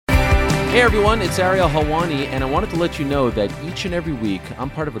Hey everyone, it's Ariel Helwani, and I wanted to let you know that each and every week I'm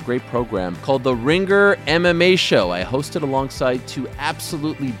part of a great program called The Ringer MMA Show. I host it alongside two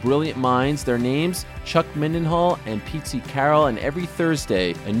absolutely brilliant minds. Their names, Chuck Mindenhall and Pete C. Carroll, and every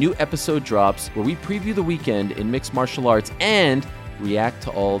Thursday a new episode drops where we preview the weekend in mixed martial arts and react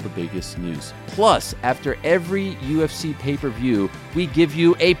to all the biggest news. Plus, after every UFC pay-per-view, we give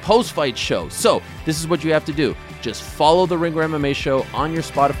you a post-fight show. So, this is what you have to do. Just follow the Ringer MMA Show on your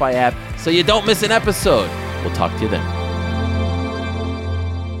Spotify app so you don't miss an episode. We'll talk to you then.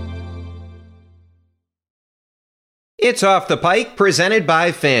 It's Off the Pike, presented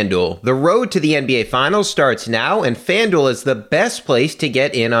by FanDuel. The road to the NBA Finals starts now, and FanDuel is the best place to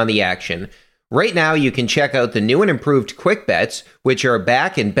get in on the action. Right now, you can check out the new and improved Quick Bets, which are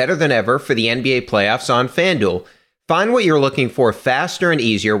back and better than ever for the NBA playoffs on FanDuel. Find what you're looking for faster and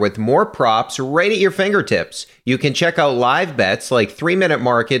easier with more props right at your fingertips. You can check out live bets like 3-minute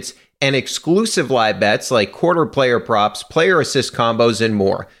markets and exclusive live bets like quarter player props, player assist combos, and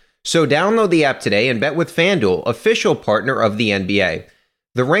more. So download the app today and bet with FanDuel, official partner of the NBA.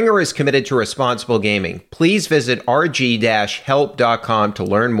 The Ringer is committed to responsible gaming. Please visit rg-help.com to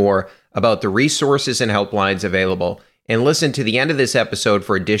learn more about the resources and helplines available, and listen to the end of this episode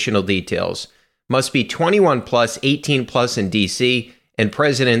for additional details. Must be 21 plus, 18 plus in DC, and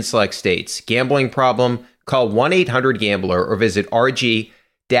present in select states. Gambling problem? Call 1-800-GAMBLER or visit rg-help.com.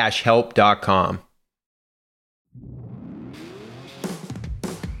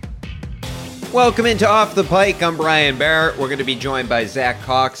 Welcome into Off the Pike. I'm Brian Barrett. We're going to be joined by Zack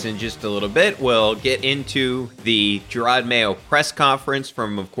Cox in just a little bit. We'll get into the Jerod Mayo press conference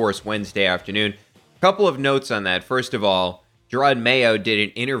from, of course, Wednesday afternoon. A couple of notes on that. First of all, Jerod Mayo did an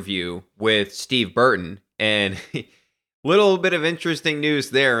interview with Steve Burton, and little bit of interesting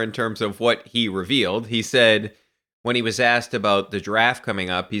news there in terms of what he revealed. He said, when he was asked about the draft coming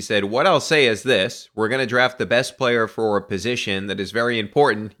up, he said, "What I'll say is this, we're going to draft the best player for a position that is very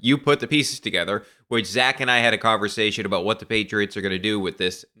important. You put the pieces together," which Zack and I had a conversation about what the Patriots are going to do with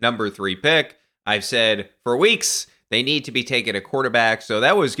this number 3 pick. I've said for weeks, they need to be taking a quarterback. So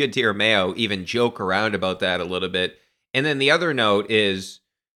that was good to hear Mayo even joke around about that a little bit. And then the other note is,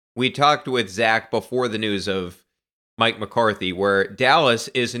 we talked with Zack before the news of Mike McCarthy, where Dallas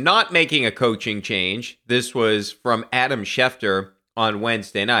is not making a coaching change. This was from Adam Schefter on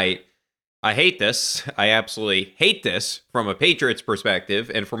Wednesday night. I hate this. I absolutely hate this from a Patriots perspective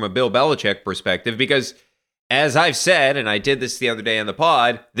and from a Bill Belichick perspective, because as I've said, and I did this the other day on the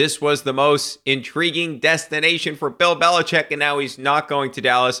pod, this was the most intriguing destination for Bill Belichick, and now he's not going to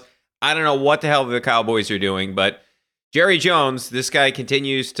Dallas. I don't know what the hell the Cowboys are doing, but Jerry Jones, this guy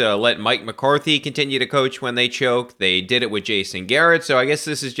continues to let Mike McCarthy continue to coach when they choke. They did it with Jason Garrett, so I guess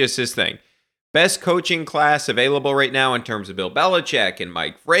this is just his thing. Best coaching class available right now in terms of Bill Belichick and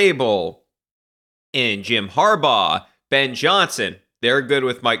Mike Vrabel and Jim Harbaugh, Ben Johnson. They're good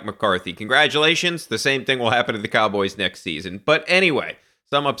with Mike McCarthy. Congratulations. The same thing will happen to the Cowboys next season. But anyway,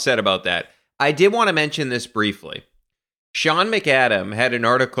 so I'm upset about that. I did want to mention this briefly. Sean McAdam had an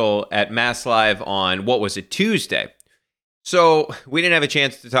article at Mass Live on, what was it, Tuesday. So we didn't have a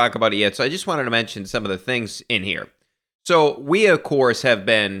chance to talk about it yet, so I just wanted to mention some of the things in here. So we, of course, have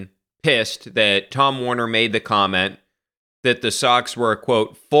been pissed that Tom Warner made the comment that the Sox were,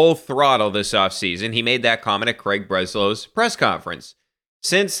 quote, full throttle this offseason. He made that comment at Craig Breslow's press conference.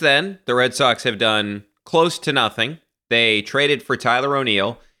 Since then, the Red Sox have done close to nothing. They traded for Tyler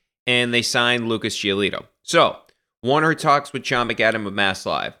O'Neill, and they signed Lucas Giolito. So Warner talks with Sean McAdam of Mass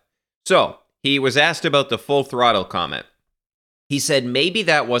Live. So he was asked about the full throttle comment. He said, maybe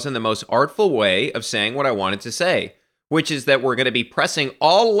that wasn't the most artful way of saying what I wanted to say, which is that we're going to be pressing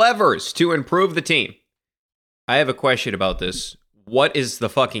all levers to improve the team. I have a question about this. What is the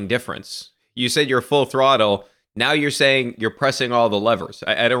fucking difference? You said you're full throttle. Now you're saying you're pressing all the levers.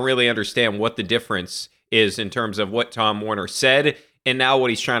 I don't really understand what the difference is in terms of what Tom Warner said and now what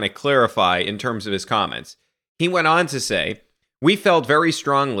he's trying to clarify in terms of his comments. He went on to say, we felt very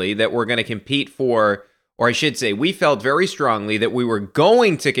strongly that we're going to compete for, or I should say, we felt very strongly that we were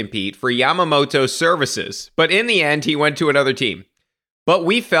going to compete for Yamamoto's services. But in the end, he went to another team. But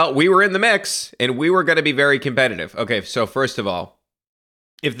we felt we were in the mix and we were going to be very competitive. Okay, so first of all,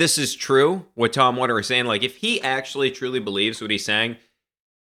 if this is true, what Tom Warner is saying, like if he actually truly believes what he's saying,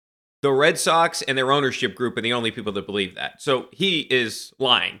 the Red Sox and their ownership group are the only people that believe that. So he is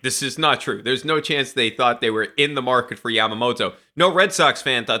lying. This is not true. There's no chance they thought they were in the market for Yamamoto. No Red Sox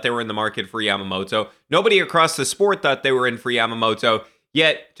fan thought they were in the market for Yamamoto. Nobody across the sport thought they were in for Yamamoto.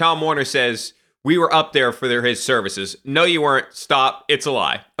 Yet Tom Warner says, we were up there for his services. No, you weren't. Stop. It's a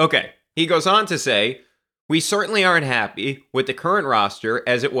lie. Okay. He goes on to say, we certainly aren't happy with the current roster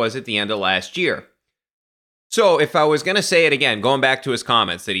as it was at the end of last year. So if I was going to say it again, going back to his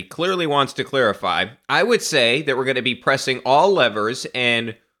comments that he clearly wants to clarify, I would say that we're going to be pressing all levers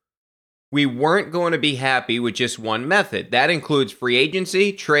and we weren't going to be happy with just one method. That includes free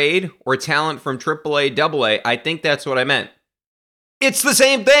agency, trade, or talent from AAA, AA. I think that's what I meant. It's the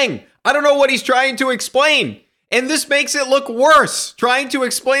same thing. I don't know what he's trying to explain. And this makes it look worse, trying to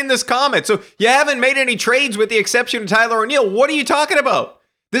explain this comment. So you haven't made any trades with the exception of Tyler O'Neill. What are you talking about?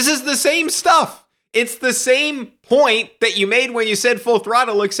 This is the same stuff. It's the same point that you made when you said full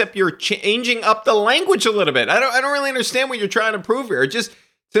throttle, except you're changing up the language a little bit. I don't really understand what you're trying to prove here. Just,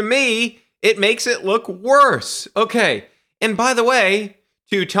 to me, it makes it look worse. Okay. And by the way,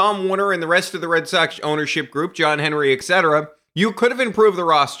 to Tom Warner and the rest of the Red Sox ownership group, John Henry, etc., you could have improved the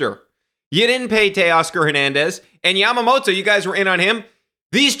roster. You didn't pay Teoscar Hernandez and Yamamoto. You guys were in on him.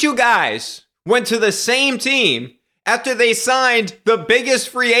 These two guys went to the same team after they signed the biggest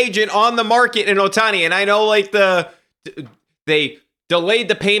free agent on the market in Ohtani. And I know they delayed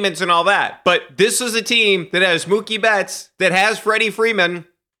the payments and all that, but this is a team that has Mookie Betts, that has Freddie Freeman,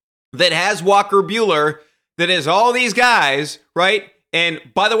 that has Walker Buehler, that has all these guys, right? And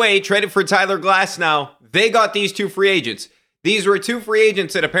by the way, traded for Tyler Glass now. They got these two free agents. These were two free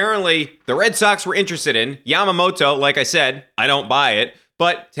agents that apparently the Red Sox were interested in. Yamamoto, like I said, I don't buy it.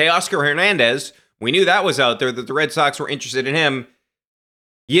 But Teoscar Hernandez, we knew that was out there, that the Red Sox were interested in him.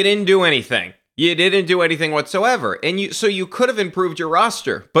 You didn't do anything. You didn't do anything whatsoever. And so you could have improved your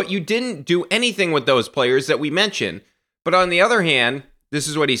roster, but you didn't do anything with those players that we mentioned. But on the other hand, this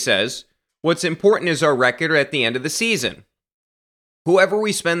is what he says, what's important is our record at the end of the season. Whoever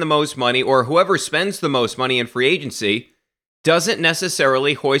we spend the most money, or whoever spends the most money in free agency, doesn't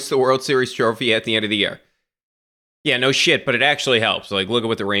necessarily hoist the World Series trophy at the end of the year. Yeah, no shit, but it actually helps. Like, look at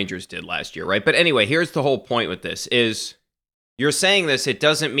what the Rangers did last year, right? But anyway, here's the whole point with this, is you're saying this, it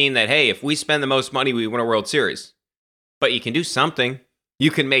doesn't mean that, hey, if we spend the most money, we win a World Series. But you can do something. You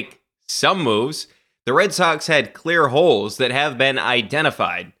can make some moves. The Red Sox had clear holes that have been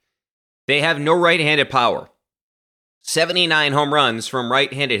identified. They have no right-handed power. 79 home runs from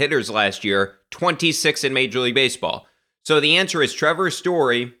right-handed hitters last year, 26 in Major League Baseball. So the answer is Trevor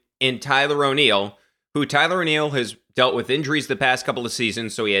Story and Tyler O'Neill, who Tyler O'Neill has dealt with injuries the past couple of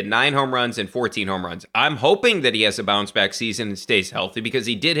seasons, so he had 9 home runs and 14 home runs. I'm hoping that he has a bounce-back season and stays healthy because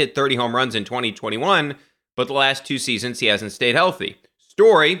he did hit 30 home runs in 2021, but the last 2 seasons he hasn't stayed healthy.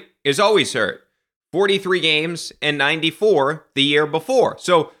 Story is always hurt. 43 games and 94 the year before.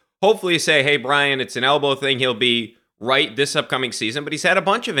 So hopefully you say, hey, Brian, it's an elbow thing. He'll be right this upcoming season, but he's had a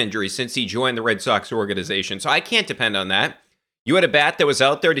bunch of injuries since he joined the Red Sox organization, so I can't depend on that. You had a bat that was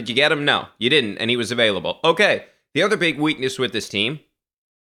out there. Did you get him? No, you didn't, and he was available. Okay, the other big weakness with this team,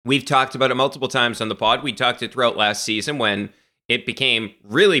 we've talked about it multiple times on the pod. We talked it throughout last season when it became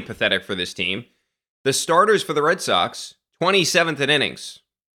really pathetic for this team. The starters for the Red Sox, 27th in innings.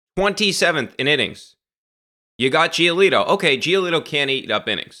 27th in innings. You got Giolito. Okay, Giolito can't eat up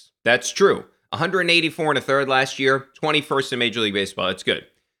innings. That's true. 184 and a third last year, 21st in Major League Baseball. That's good.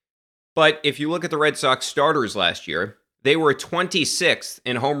 But if you look at the Red Sox starters last year, they were 26th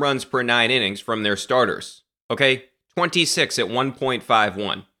in home runs per 9 innings from their starters. Okay? 26 at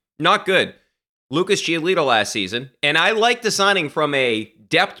 1.51. Not good. Lucas Giolito last season, and I like the signing from a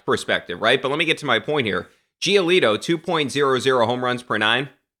depth perspective, right? But let me get to my point here. Giolito, 2.00 home runs per 9.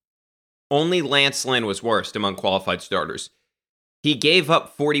 Only Lance Lynn was worst among qualified starters. He gave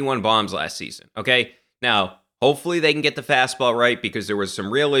up 41 bombs last season, okay? Now, hopefully they can get the fastball right because there was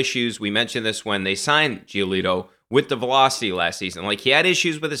some real issues. We mentioned this when they signed Giolito with the velocity last season. Like, he had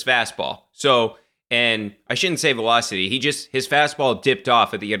issues with his fastball. So, and I shouldn't say velocity. His fastball dipped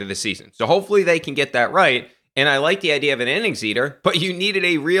off at the end of the season. So hopefully they can get that right. And I like the idea of an innings eater, but you needed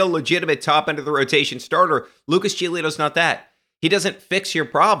a real legitimate top end of the rotation starter. Lucas Giolito's not that. He doesn't fix your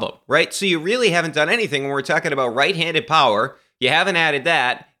problem, right? So you really haven't done anything when we're talking about right-handed power. You haven't added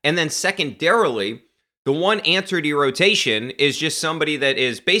that. And then secondarily, the one answer to your rotation is just somebody that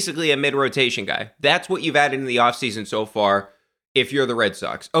is basically a mid-rotation guy. That's what you've added in the offseason so far if you're the Red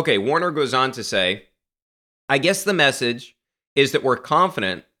Sox. Okay, Warner goes on to say, I guess the message is that we're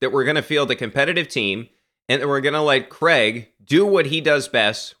confident that we're going to field a competitive team and that we're going to let Craig do what he does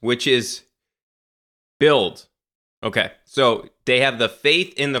best, which is build. Okay, so they have the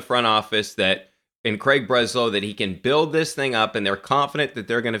faith in the front office that in Craig Breslow that he can build this thing up, and they're confident that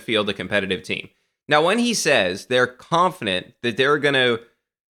they're going to field a competitive team. Now, when he says they're confident that they're going to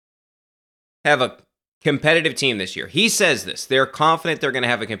have a competitive team this year, he says this, they're confident they're going to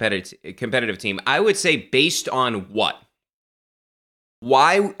have a competitive team. I would say based on what?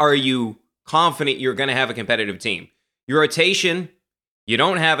 Why are you confident you're going to have a competitive team. Your rotation, you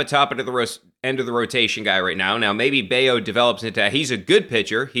don't have a top end of the rotation guy right now. Now, maybe Mayo develops into that. He's a good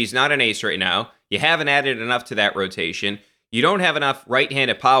pitcher. He's not an ace right now. You haven't added enough to that rotation. You don't have enough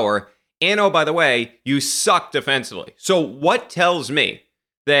right-handed power. And, oh, by the way, you suck defensively. So what tells me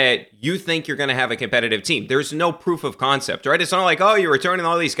that you think you're going to have a competitive team? There's no proof of concept, right? It's not like, oh, you're returning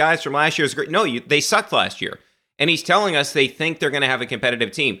all these guys from last year. It's great. No, they sucked last year. And he's telling us they think they're going to have a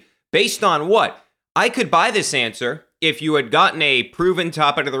competitive team. Based on what? I could buy this answer if you had gotten a proven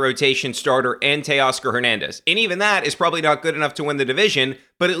top end of the rotation starter and Teoscar Hernandez. And even that is probably not good enough to win the division,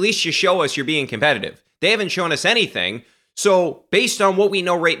 but at least you show us you're being competitive. They haven't shown us anything. So based on what we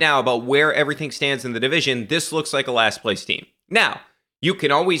know right now about where everything stands in the division, this looks like a last place team. Now, you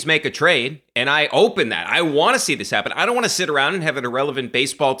can always make a trade, and I open that. I want to see this happen. I don't want to sit around and have an irrelevant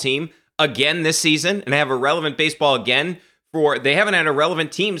baseball team again this season and have a relevant baseball again they haven't had a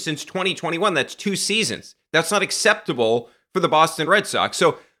relevant team since 2021. That's 2 seasons. That's not acceptable for the Boston Red Sox.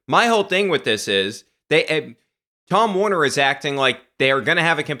 So my whole thing with this is Tom Werner is acting like they are going to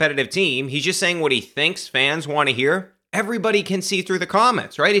have a competitive team. He's just saying what he thinks fans want to hear. Everybody can see through the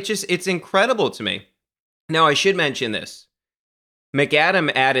comments, right? It's incredible to me. Now, I should mention this.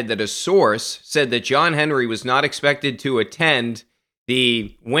 McAdam added that a source said that John Henry was not expected to attend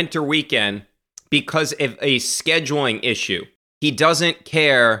the winter weekend because of a scheduling issue. He doesn't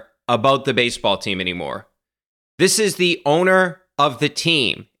care about the baseball team anymore. This is the owner of the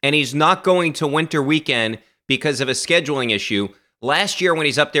team, and he's not going to winter weekend because of a scheduling issue. Last year when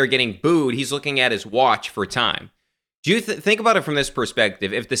he's up there getting booed, he's looking at his watch for time. Do you think about it from this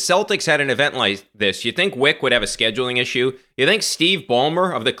perspective? If the Celtics had an event like this, you think Wick would have a scheduling issue? You think Steve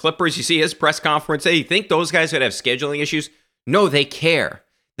Ballmer of the Clippers, you see his press conference, you think those guys would have scheduling issues? No, they care.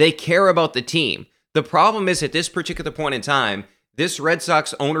 They care about the team. The problem is at this particular point in time, this Red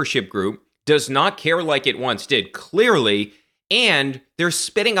Sox ownership group does not care like it once did, clearly, and they're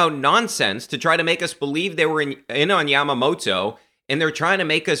spitting out nonsense to try to make us believe they were in on Yamamoto, and they're trying to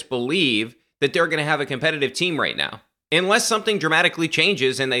make us believe that they're going to have a competitive team right now. Unless something dramatically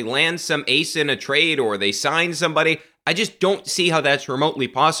changes and they land some ace in a trade or they sign somebody, I just don't see how that's remotely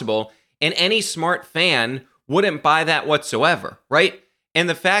possible, and any smart fan wouldn't buy that whatsoever, right? And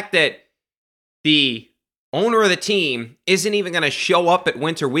the fact that the owner of the team isn't even going to show up at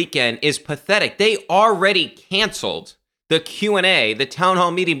winter weekend is pathetic. They already canceled the Q&A, the town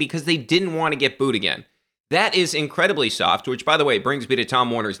hall meeting, because they didn't want to get booed again. That is incredibly soft, which, by the way, brings me to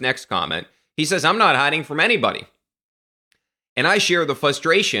Tom Werner's next comment. He says, I'm not hiding from anybody. And I share the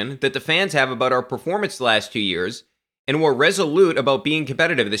frustration that the fans have about our performance the last 2 years, and we're resolute about being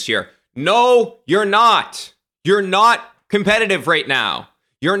competitive this year. No, you're not. You're not competitive right now.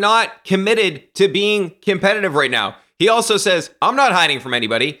 You're not committed to being competitive right now. He also says, I'm not hiding from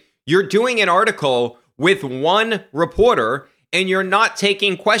anybody. You're doing an article with one reporter, and you're not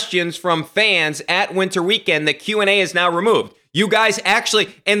taking questions from fans at winter weekend. The Q&A is now removed. You guys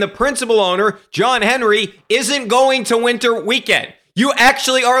actually, and the principal owner, John Henry, isn't going to winter weekend. You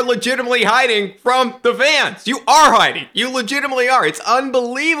actually are legitimately hiding from the fans. You are hiding. You legitimately are. It's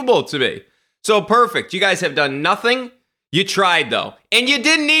unbelievable to me. So perfect. You guys have done nothing. You tried, though. And you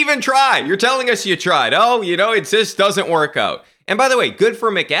didn't even try. You're telling us you tried. Oh, it just doesn't work out. And by the way, good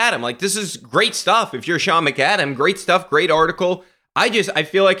for McAdam. Like, this is great stuff. If you're Sean McAdam, great stuff, great article. I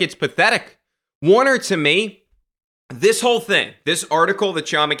feel like it's pathetic. Warner, to me, this whole thing, this article that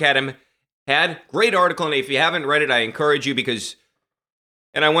Sean McAdam had, great article. And if you haven't read it, I encourage you because,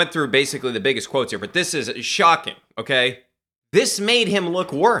 and I went through basically the biggest quotes here, but this is shocking, okay? This made him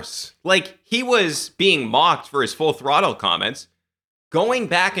look worse. Like, he was being mocked for his full throttle comments, going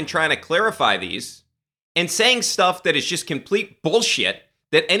back and trying to clarify these, and saying stuff that is just complete bullshit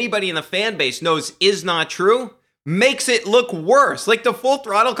that anybody in the fan base knows is not true, makes it look worse. Like, the full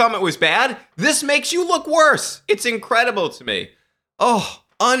throttle comment was bad. This makes you look worse. It's incredible to me. Oh,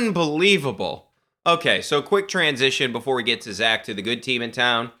 unbelievable. Okay, so quick transition before we get to Zack, to the good team in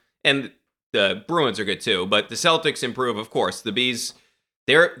town. And the Bruins are good too, but the Celtics improve, of course. The Bees,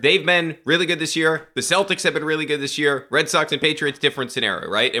 they've been really good this year. The Celtics have been really good this year. Red Sox and Patriots, different scenario,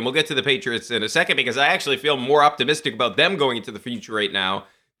 right? And we'll get to the Patriots in a second because I actually feel more optimistic about them going into the future right now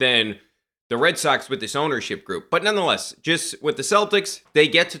than the Red Sox with this ownership group. But nonetheless, just with the Celtics, they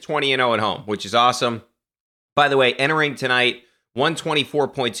get to 20-0 at home, which is awesome. By the way, entering tonight,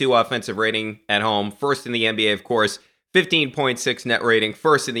 124.2 offensive rating at home, first in the NBA, of course. 15.6 net rating,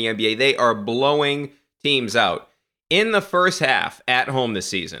 first in the NBA. They are blowing teams out. In the first half at home this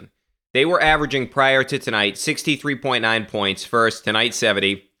season, they were averaging prior to tonight 63.9 points, first, tonight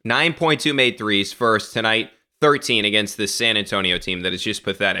 70, 9.2 made threes, first, tonight 13 against this San Antonio team that is just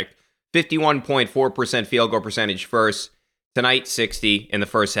pathetic. 51.4% field goal percentage first. Tonight, 60 in the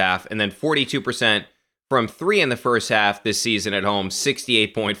first half. And then 42% from 3 in the first half this season at home,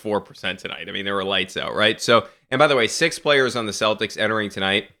 68.4% tonight. I mean, they were lights out, right? So, and by the way, 6 players on the Celtics entering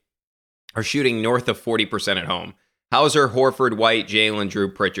tonight are shooting north of 40% at home. Hauser, Horford, White, Jalen, Drew,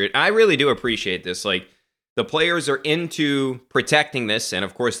 Pritchard. I really do appreciate this. Like, the players are into protecting this, and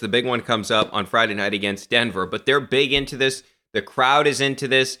of course, the big one comes up on Friday night against Denver, but they're big into this. The crowd is into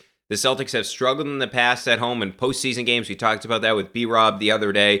this. The Celtics have struggled in the past at home in postseason games. We talked about that with B-Rob the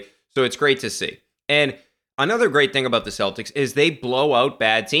other day, so it's great to see. And another great thing about the Celtics is they blow out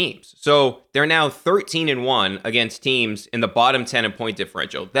bad teams. So they're now 13-1 against teams in the bottom 10 in point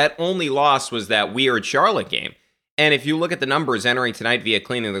differential. That only loss was that weird Charlotte game. And if you look at the numbers entering tonight via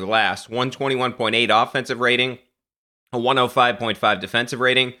cleaning the glass, 121.8 offensive rating, a 105.5 defensive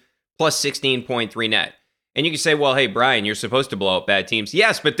rating, plus 16.3 net. And you can say, well, hey, Brian, you're supposed to blow out bad teams.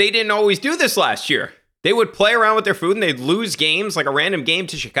 Yes, but they didn't always do this last year. They would play around with their food and they'd lose games, like a random game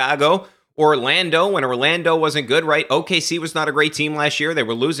to Chicago or Orlando when Orlando wasn't good, right? OKC was not a great team last year. They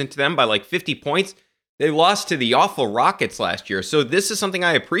were losing to them by like 50 points. They lost to the awful Rockets last year. So this is something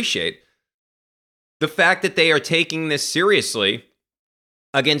I appreciate. The fact that they are taking this seriously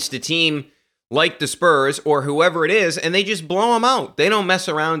against a team like the Spurs or whoever it is, and they just blow them out. They don't mess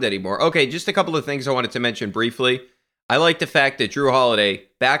around anymore. Okay, just a couple of things I wanted to mention briefly. I like the fact that Drew Holiday,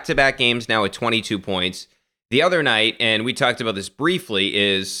 back-to-back games now at 22 points. The other night, and we talked about this briefly,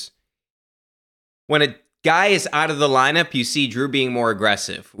 is when a guy is out of the lineup, you see Drew being more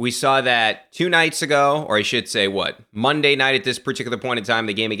aggressive. We saw that 2 nights ago, or I should say, Monday night at this particular point in time,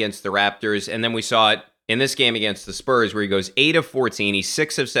 the game against the Raptors, and then we saw it in this game against the Spurs where he goes 8 of 14, he's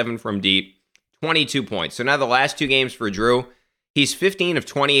 6 of 7 from deep, 22 points. So now the last 2 games for Drew, he's 15 of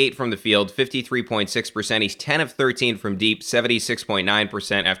 28 from the field, 53.6%. He's 10 of 13 from deep,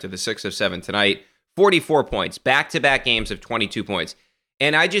 76.9% after the 6 of 7 tonight, 44 points, back-to-back games of 22 points.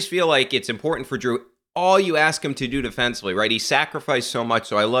 And I just feel like it's important for Drew. All you ask him to do defensively, right? He sacrificed so much,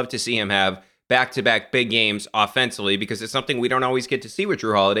 so I love to see him have back-to-back big games offensively because it's something we don't always get to see with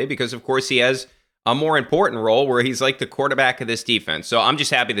Drew Holiday because, of course, he has a more important role where he's like the quarterback of this defense. So I'm just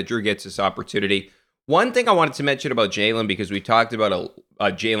happy that Drew gets this opportunity. One thing I wanted to mention about Jalen because we talked about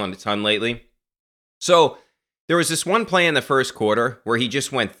Jalen a ton lately. So there was this one play in the first quarter where he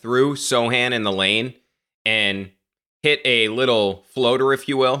just went through Sohan in the lane and hit a little floater, if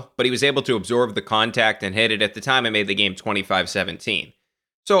you will, but he was able to absorb the contact and hit it. At the time, it made the game 25-17.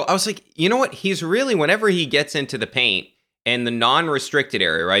 So I was like, you know what? He's really, whenever he gets into the paint and the non-restricted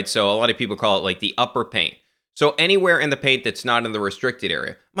area, right? So a lot of people call it like the upper paint. So anywhere in the paint that's not in the restricted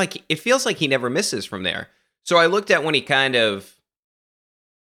area. I'm like, it feels like he never misses from there. So I looked at when he kind of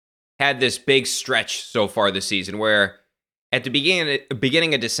had this big stretch so far this season where at the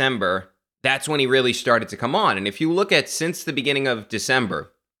beginning of December, that's when he really started to come on. And if you look at since the beginning of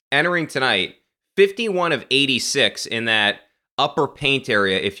December, entering tonight, 51 of 86 in that upper paint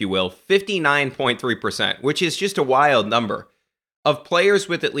area, if you will, 59.3%, which is just a wild number. Of players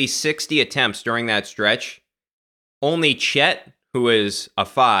with at least 60 attempts during that stretch, only Chet, who is a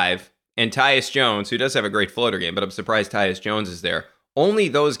 5, and Tyus Jones, who does have a great floater game, but I'm surprised Tyus Jones is there. Only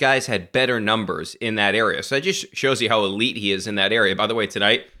those guys had better numbers in that area. So that just shows you how elite he is in that area. By the way,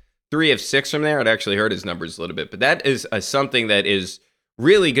 tonight, 3 of 6 from there. It actually hurt his numbers a little bit. But that is something that is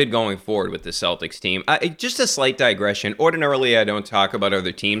really good going forward with the Celtics team. Just a slight digression. Ordinarily, I don't talk about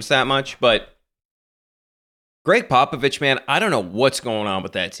other teams that much. But Greg Popovich, man, I don't know what's going on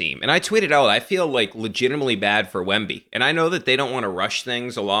with that team. And I tweeted out, I feel like legitimately bad for Wemby. And I know that they don't want to rush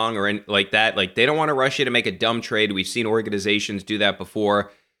things along or like that. Like they don't want to rush you to make a dumb trade. We've seen organizations do that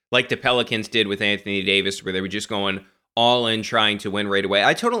before. Like the Pelicans did with Anthony Davis, where they were just going all in trying to win right away.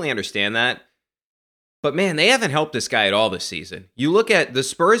 I totally understand that. But man, they haven't helped this guy at all this season. You look at the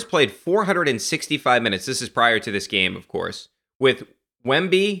Spurs played 465 minutes. This is prior to this game, of course, with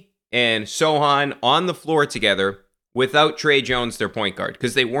Wemby and Sohan on the floor together without Trey Jones, their point guard,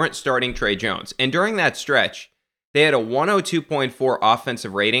 because they weren't starting Trey Jones. And during that stretch, they had a 102.4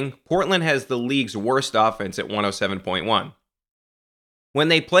 offensive rating. Portland has the league's worst offense at 107.1. When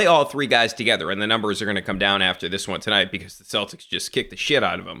they play all 3 guys together, and the numbers are going to come down after this one tonight because the Celtics just kicked the shit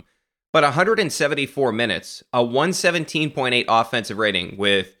out of them, but 174 minutes, a 117.8 offensive rating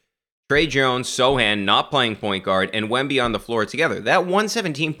with Trey Jones, Sohan not playing point guard, and Wemby on the floor together. That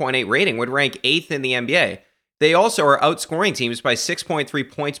 117.8 rating would rank 8th in the NBA. They also are outscoring teams by 6.3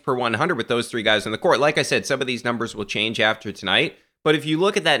 points per 100 with those 3 guys on the court. Like I said, some of these numbers will change after tonight, but if you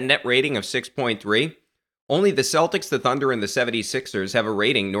look at that net rating of 6.3, only the Celtics, the Thunder, and the 76ers have a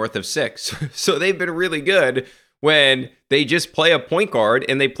rating north of 6. So they've been really good when they just play a point guard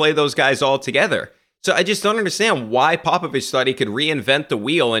and they play those guys all together. So I just don't understand why Popovich thought he could reinvent the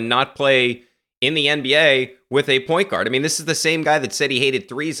wheel and not play in the NBA with a point guard. I mean, this is the same guy that said he hated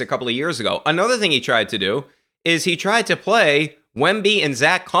threes a couple of years ago. Another thing he tried to do is he tried to play Wemby and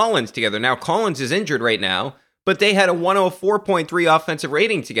Zach Collins together. Now, Collins is injured right now, but they had a 104.3 offensive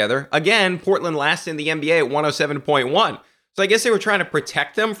rating together. Again, Portland last in the NBA at 107.1. So I guess they were trying to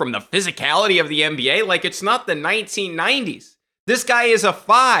protect them from the physicality of the NBA. Like, it's not the 1990s. This guy is a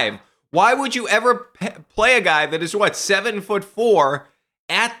 5. Why would you ever play a guy that is, 7'4"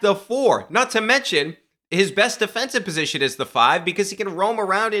 at the 4? Not to mention, his best defensive position is the 5 because he can roam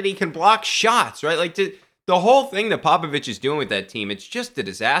around and he can block shots, right? Like, the whole thing that Popovich is doing with that team, it's just a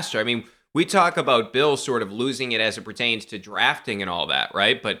disaster. I mean, we talk about Bill sort of losing it as it pertains to drafting and all that,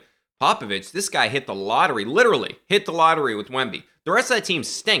 right? But Popovich, this guy hit the lottery, literally hit the lottery with Wemby. The rest of that team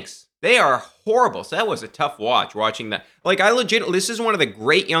stinks. They are horrible. So that was a tough watching that. Like, this is one of the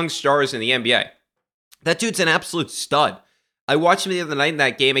great young stars in the NBA. That dude's an absolute stud. I watched him the other night in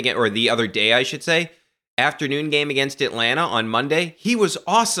that game again, or the other day, I should say, afternoon game against Atlanta on Monday. He was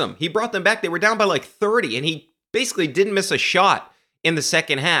awesome. He brought them back. They were down by like 30, and he basically didn't miss a shot in the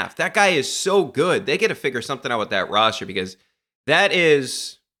second half. That guy is so good. They got to figure something out with that roster because that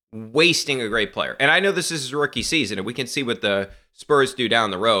is wasting a great player. And I know this is his rookie season, and we can see what the Spurs do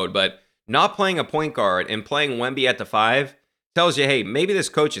down the road, but not playing a point guard and playing Wemby at the 5 tells you, hey, maybe this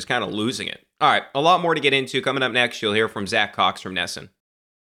coach is kind of losing it. All right, a lot more to get into. Coming up next, you'll hear from Zack Cox from Nesson.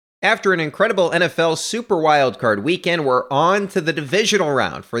 After an incredible NFL Super Wildcard weekend, we're on to the divisional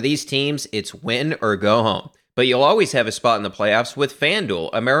round. For these teams, it's win or go home. But you'll always have a spot in the playoffs with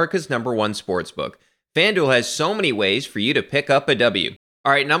FanDuel, America's #1 sportsbook. FanDuel has so many ways for you to pick up a W.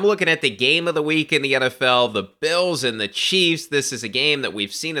 All right, and I'm looking at the game of the week in the NFL, the Bills and the Chiefs. This is a game that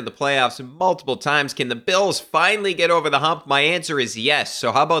we've seen in the playoffs multiple times. Can the Bills finally get over the hump? My answer is yes.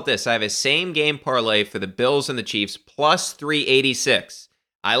 So how about this? I have a same game parlay for the Bills and the Chiefs, plus 386.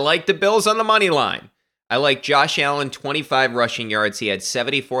 I like the Bills on the money line. I like Josh Allen, 25 rushing yards. He had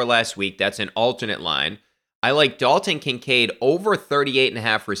 74 last week. That's an alternate line. I like Dalton Kincaid over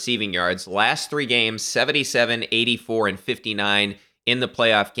 38.5 receiving yards. Last 3 games, 77, 84, and 59 in the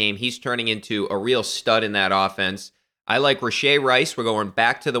playoff game. He's turning into a real stud in that offense. I like Rashee Rice. We're going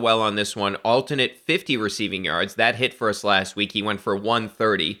back to the well on this one. Alternate 50 receiving yards. That hit for us last week. He went for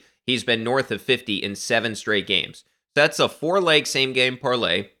 130. He's been north of 50 in 7 straight games. That's a 4-leg same-game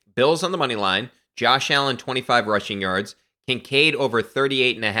parlay. Bills on the money line. Josh Allen, 25 rushing yards. Kincaid over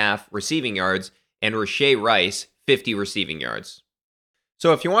 38.5 receiving yards. And Rashee Rice, 50 receiving yards.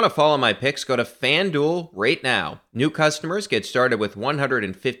 So if you want to follow my picks, go to FanDuel right now. New customers get started with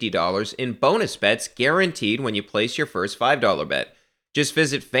 $150 in bonus bets guaranteed when you place your first $5 bet. Just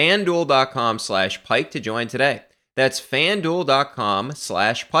visit FanDuel.com/Pike to join today. That's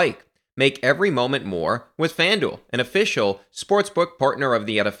FanDuel.com/Pike. Make every moment more with FanDuel, an official sportsbook partner of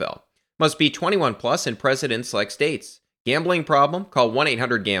the NFL. Must be 21 plus and present in select states. Gambling problem? Call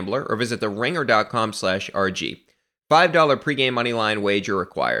 1-800-GAMBLER or visit theringer.com/RG. $5 pregame money line wager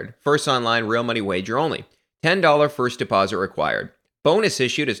required. First online real money wager only. $10 first deposit required. Bonus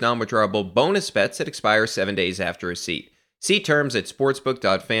issued as non-withdrawable bonus bets that expire 7 days after receipt. See terms at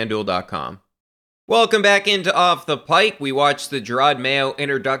sportsbook.fanduel.com. Welcome back into Off the Pike. We watched the Jerod Mayo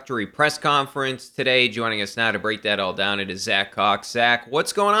introductory press conference today. Joining us now to break that all down, it is Zack Cox. Zack,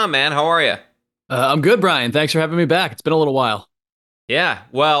 what's going on, man? How are you? I'm good, Brian. Thanks for having me back. It's been a little while. Yeah,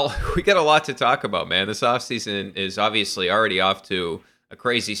 well, we got a lot to talk about, man. This offseason is obviously already off to a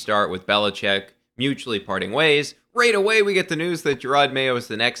crazy start with Belichick mutually parting ways. Right away, we get the news that Jerod Mayo is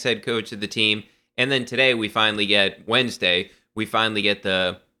the next head coach of the team. And then today, Wednesday, we finally get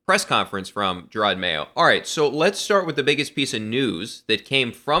the press conference from Jerod Mayo. All right, so let's start with the biggest piece of news that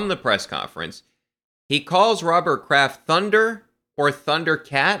came from the press conference. He calls Robert Kraft Thunder or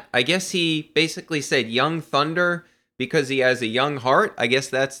Thundercat. I guess he basically said Young Thunder because he has a young heart. I guess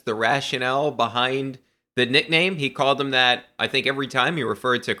that's the rationale behind the nickname. He called him that, I think, every time he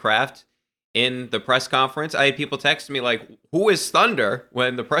referred to Kraft in the press conference. I had people text me like, who is Thunder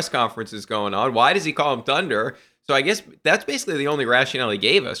when the press conference is going on? Why does he call him Thunder? So I guess that's basically the only rationale he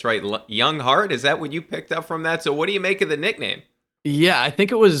gave us, right? Young heart, is that what you picked up from that? So what do you make of the nickname? Yeah, I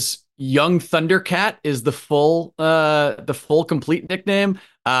think it was Young Thundercat is the full complete nickname.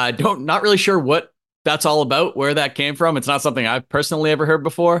 Not really sure what that's all about, where that came from. It's not something I've personally ever heard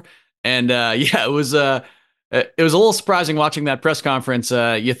before. And it was a little surprising watching that press conference.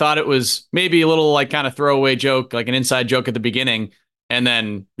 You thought it was maybe a little like kind of throwaway joke, like an inside joke at the beginning. And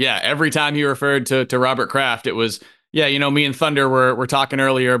then, every time he referred to Robert Kraft, it was Yeah, me and Thunder were talking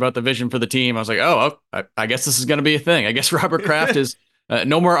earlier about the vision for the team. I was like, I guess this is going to be a thing. I guess Robert Kraft is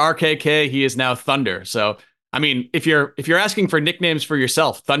no more RKK. He is now Thunder. So, I mean, if you're asking for nicknames for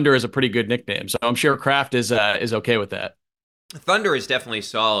yourself, Thunder is a pretty good nickname. So I'm sure Kraft is okay with that. Thunder is definitely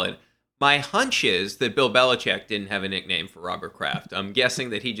solid. My hunch is that Bill Belichick didn't have a nickname for Robert Kraft. I'm guessing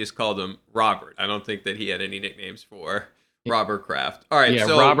that he just called him Robert. I don't think that he had any nicknames for Robert Kraft. All right, Yeah,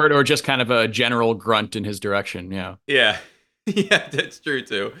 so Robert, or just kind of a general grunt in his direction. Yeah. yeah, yeah, that's true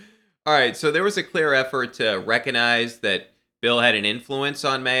too. All right, so there was a clear effort to recognize that Bill had an influence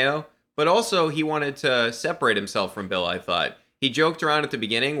on Mayo, but also he wanted to separate himself from Bill. I thought he joked around at the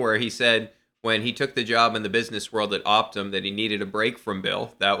beginning where he said when he took the job in the business world at Optum that he needed a break from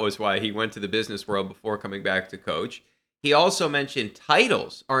Bill. That was why he went to the business world before coming back to coach. He also mentioned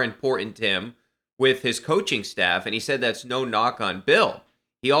titles are important to him with his coaching staff, and he said that's no knock on Bill.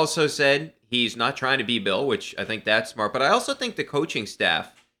 He also said he's not trying to be Bill, which I think that's smart, but I also think the coaching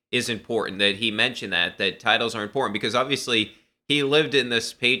staff is important, that he mentioned that titles are important, because obviously he lived in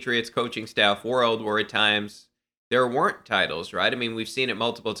this Patriots coaching staff world where at times there weren't titles, right? I mean, we've seen it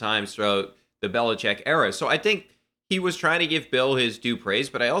multiple times throughout the Belichick era. So I think he was trying to give Bill his due praise,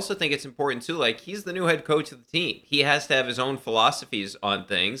 but I also think it's important too, like he's the new head coach of the team. He has to have his own philosophies on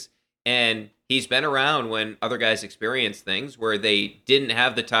things, and he's been around when other guys experienced things where they didn't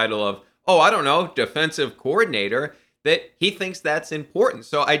have the title of, oh, I don't know, defensive coordinator, that he thinks that's important.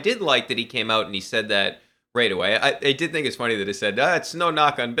 So I did like that he came out and he said that right away. I did think it's funny that he said, it's no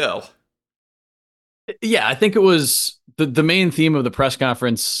knock on Bill. Yeah, I think it was the main theme of the press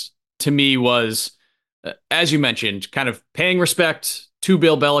conference to me was, as you mentioned, kind of paying respect to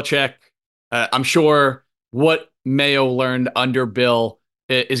Bill Belichick. I'm sure what Mayo learned under Bill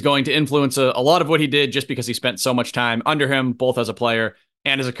is going to influence a lot of what he did just because he spent so much time under him, both as a player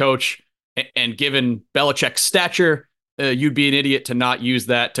and as a coach. And given Belichick's stature, you'd be an idiot to not use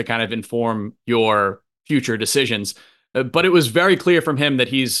that to kind of inform your future decisions. But it was very clear from him that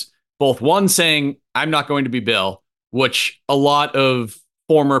he's both one saying, I'm not going to be Bill, which a lot of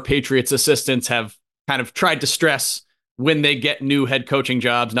former Patriots assistants have kind of tried to stress when they get new head coaching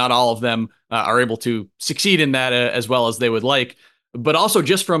jobs. Not all of them are able to succeed in that as well as they would like. But also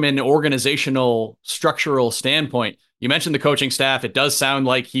just from an organizational structural standpoint, you mentioned the coaching staff. It does sound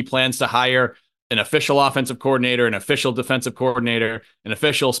like he plans to hire an official offensive coordinator, an official defensive coordinator, an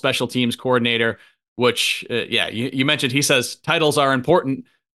official special teams coordinator, which, you mentioned he says titles are important.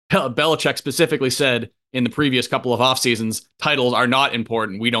 Belichick specifically said in the previous couple of off seasons, titles are not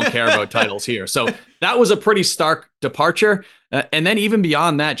important. We don't care about titles here. So that was a pretty stark departure. And then even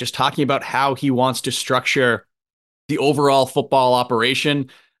beyond that, just talking about how he wants to structure the overall football operation.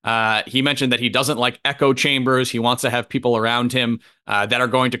 He mentioned that he doesn't like echo chambers. He wants to have people around him that are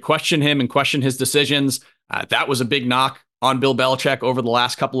going to question him and question his decisions. That was a big knock on Bill Belichick over the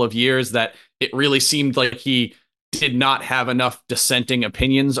last couple of years, that it really seemed like he did not have enough dissenting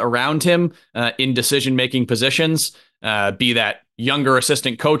opinions around him in decision-making positions, be that younger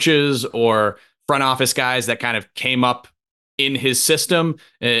assistant coaches or front office guys that kind of came up in his system.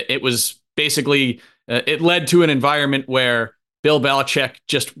 It was basically, it led to an environment where Bill Belichick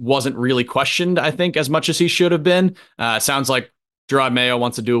just wasn't really questioned, I think, as much as he should have been. Sounds like Jerod Mayo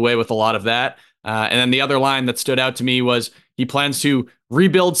wants to do away with a lot of that. And then the other line that stood out to me was he plans to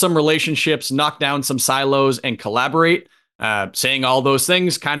rebuild some relationships, knock down some silos, and collaborate. Saying all those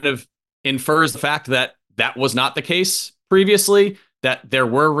things kind of infers the fact that that was not the case previously, that there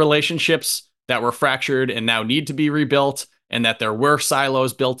were relationships that were fractured and now need to be rebuilt, and that there were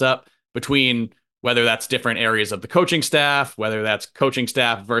silos built up between whether that's different areas of the coaching staff, whether that's coaching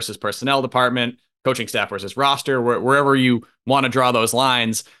staff versus personnel department, coaching staff versus roster, wherever you want to draw those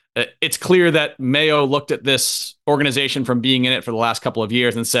lines. It's clear that Mayo looked at this organization from being in it for the last couple of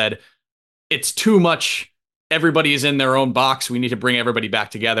years and said, it's too much. Everybody is in their own box. We need to bring everybody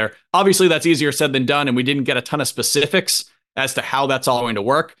back together. Obviously, that's easier said than done, and we didn't get a ton of specifics as to how that's all going to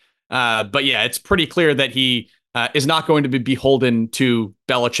work. But yeah, it's pretty clear that he is not going to be beholden to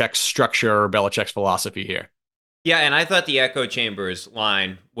Belichick's structure or Belichick's philosophy here. Yeah, and I thought the echo chambers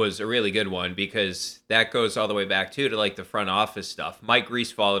line was a really good one, because that goes all the way back to like the front office stuff. Mike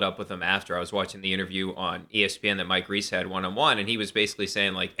Reese followed up with him after. I was watching the interview on ESPN that Mike Reese had one-on-one, and he was basically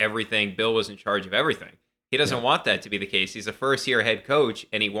saying like everything, Bill was in charge of everything. He doesn't want that to be the case. He's a first-year head coach,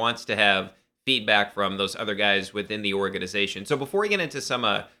 and he wants to have feedback from those other guys within the organization. So before we get into some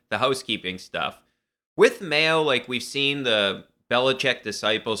of the housekeeping stuff, with Mayo, like we've seen the Belichick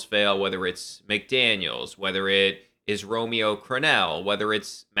disciples fail, whether it's McDaniels, whether it is Romeo Crennel, whether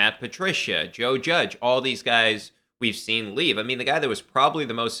it's Matt Patricia, Joe Judge, all these guys we've seen leave. I mean, the guy that was probably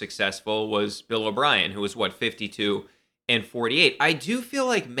the most successful was Bill O'Brien, who was 52 and 48. I do feel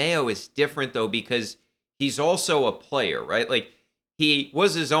like Mayo is different though, because he's also a player, right? Like, he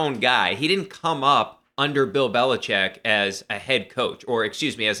was his own guy. He didn't come up under Bill Belichick as a head coach, or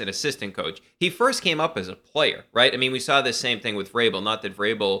excuse me, as an assistant coach. He first came up as a player, right? I mean, we saw the same thing with Vrabel. Not that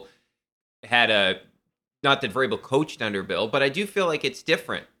Vrabel coached under Bill, but I do feel like it's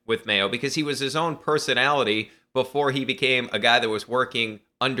different with Mayo because he was his own personality before he became a guy that was working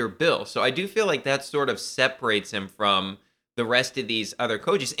under Bill. So I do feel like that sort of separates him from the rest of these other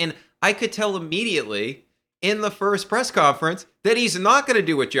coaches. And I could tell immediately in the first press conference that he's not going to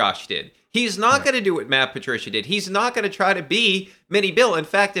do what Josh did. He's not going to do what Matt Patricia did. He's not going to try to be mini Bill. In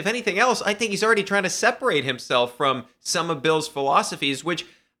fact, if anything else, I think he's already trying to separate himself from some of Bill's philosophies, which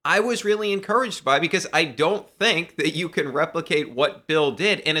I was really encouraged by, because I don't think that you can replicate what Bill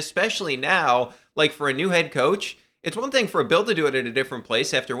did. And especially now, like for a new head coach, it's one thing for a Bill to do it at a different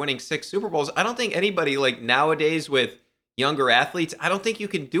place after winning 6 Super Bowls. I don't think anybody, like nowadays with younger athletes, I don't think you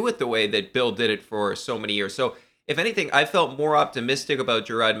can do it the way that Bill did it for so many years. So if anything, I felt more optimistic about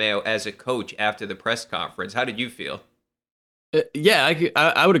Jerod Mayo as a coach after the press conference. How did you feel? Yeah,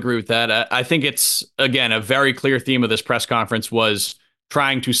 I would agree with that. I think it's, again, a very clear theme of this press conference was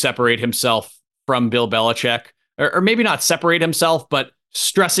trying to separate himself from Bill Belichick, or maybe not separate himself, but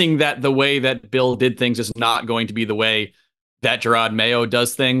stressing that the way that Bill did things is not going to be the way that Jerod Mayo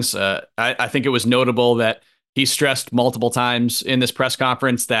does things. I think it was notable that he stressed multiple times in this press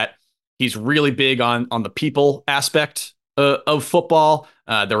conference that he's really big on the people aspect of football,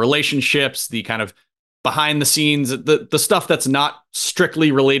 the relationships, the kind of behind the scenes, the stuff that's not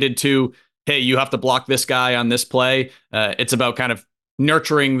strictly related to, hey, you have to block this guy on this play. It's about kind of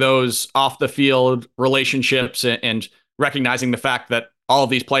nurturing those off the field relationships and recognizing the fact that all of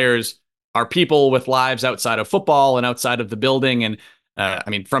these players are people with lives outside of football and outside of the building. And I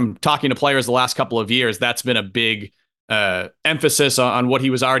mean, from talking to players the last couple of years, that's been a big emphasis on what he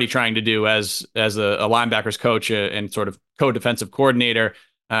was already trying to do as a linebackers coach and sort of co-defensive coordinator.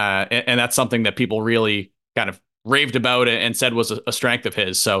 And that's something that people really kind of raved about and said was a strength of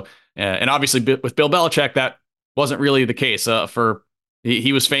his. So, and obviously with Bill Belichick, that wasn't really the case.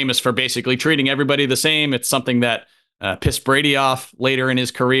 He was famous for basically treating everybody the same. It's something that pissed Brady off later in his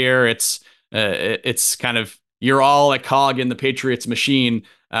career. It's kind of, you're all a cog in the Patriots machine.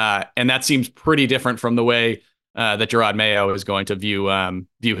 And that seems pretty different from the way that Jerod Mayo is going to view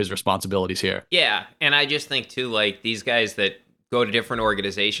his responsibilities here. Yeah. And I just think too, like these guys that go to different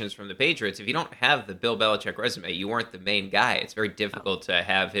organizations from the Patriots, if you don't have the Bill Belichick resume, you weren't the main guy. It's very difficult to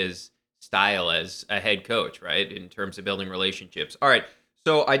have his style as a head coach, right? In terms of building relationships. All right.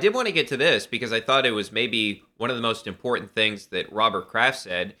 So I did want to get to this because I thought it was maybe one of the most important things that Robert Kraft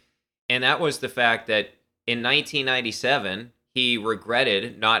said. And that was the fact that in 1997, he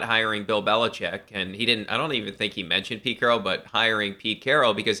regretted not hiring Bill Belichick. And I don't even think he mentioned Pete Carroll, but hiring Pete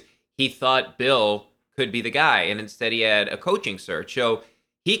Carroll because he thought Bill could be the guy. And instead he had a coaching search. So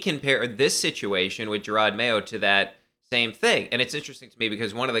he compared this situation with Jerod Mayo to that same thing. And it's interesting to me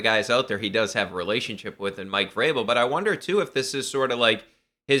because one of the guys out there he does have a relationship with, and Mike Vrabel. But I wonder too if this is sort of like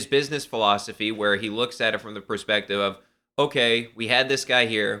his business philosophy where he looks at it from the perspective of, okay, we had this guy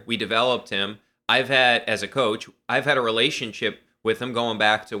here, we developed him. As a coach, I've had a relationship with him going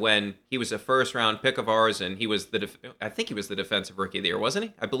back to when he was a first round pick of ours, and he was I think he was the defensive rookie of the year, wasn't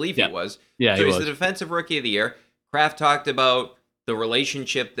he? I believe he was. Yeah, so he he's was the defensive rookie of the year. Kraft talked about the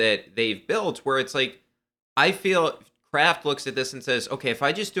relationship that they've built where it's like, I feel Kraft looks at this and says, okay, if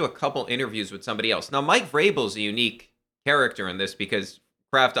I just do a couple interviews with somebody else. Now, Mike Vrabel's a unique character in this because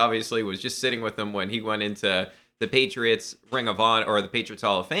Kraft obviously was just sitting with him when he went into the Patriots Ring of Honor or the Patriots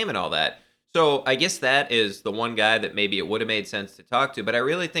Hall of Fame and all that. So I guess that is the one guy that maybe it would have made sense to talk to. But I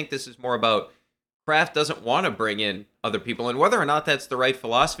really think this is more about Kraft doesn't want to bring in other people, and whether or not that's the right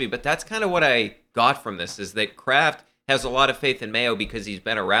philosophy. But that's kind of what I got from this, is that Kraft has a lot of faith in Mayo because he's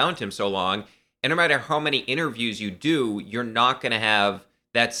been around him so long. And no matter how many interviews you do, you're not going to have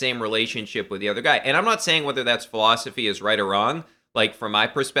that same relationship with the other guy. And I'm not saying whether that's philosophy is right or wrong. Like, from my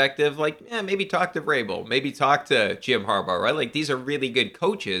perspective, like, maybe talk to Vrabel, maybe talk to Jim Harbaugh, right? Like, these are really good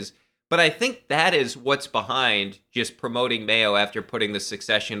coaches. But I think that is what's behind just promoting Mayo after putting the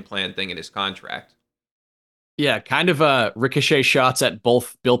succession plan thing in his contract. Yeah, kind of ricochet shots at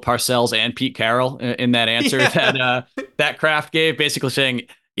both Bill Parcells and Pete Carroll in that answer that Kraft gave, basically saying,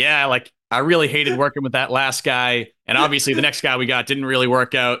 yeah, like, I really hated working with that last guy. And obviously the next guy we got didn't really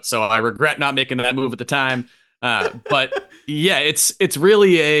work out. So I regret not making that move at the time. But yeah, it's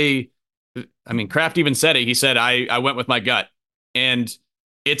really I mean, Kraft even said it. He said, I went with my gut. And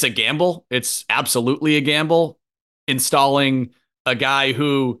it's a gamble. It's absolutely a gamble. installing a guy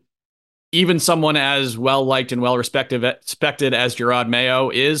who even someone as well liked and well respected as Jerod Mayo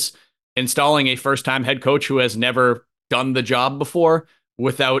is, installing a first time head coach who has never done the job before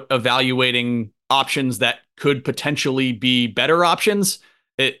without evaluating options that could potentially be better options.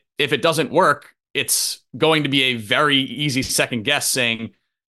 If it doesn't work, it's going to be a very easy second guess saying,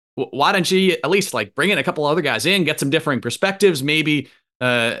 why don't you at least like bring in a couple other guys in, get some differing perspectives, maybe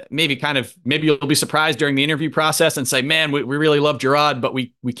you'll be surprised during the interview process and say, man, we really love Jerod, but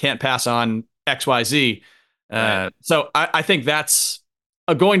we can't pass on XYZ. Right. So I think that's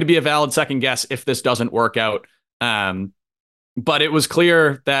going to be a valid second guess if this doesn't work out. But it was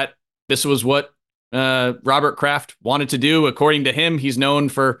clear that this was what Robert Kraft wanted to do. According to him, he's known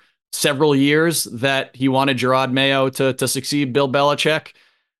for several years that he wanted Jerod Mayo to succeed Bill Belichick.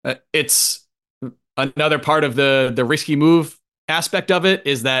 It's another part of the risky move aspect of it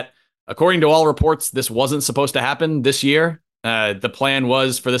is that, according to all reports, this wasn't supposed to happen this year. The plan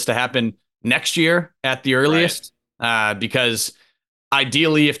was for this to happen next year at the earliest, because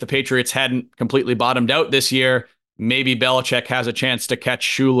ideally, if the Patriots hadn't completely bottomed out this year, maybe Belichick has a chance to catch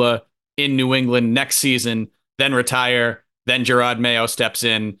Shula in New England next season, then retire, then Jerod Mayo steps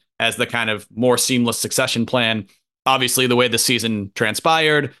in as the kind of more seamless succession plan. Obviously, the way the season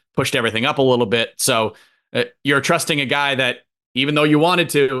transpired pushed everything up a little bit. So you're trusting a guy that, even though you wanted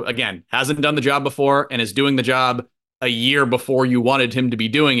to, again, hasn't done the job before and is doing the job a year before you wanted him to be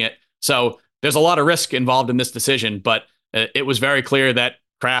doing it. So there's a lot of risk involved in this decision, but it was very clear that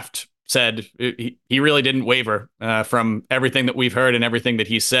Kraft said he really didn't waver from everything that we've heard and everything that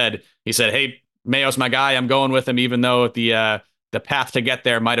he said. He said, hey, Mayo's my guy. I'm going with him, even though the path to get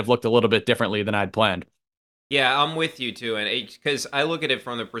there might have looked a little bit differently than I'd planned. Yeah, I'm with you too. And because I look at it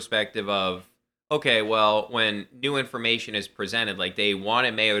from the perspective of, okay, well, when new information is presented, like they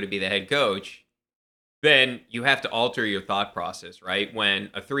wanted Mayo to be the head coach, then you have to alter your thought process, right? When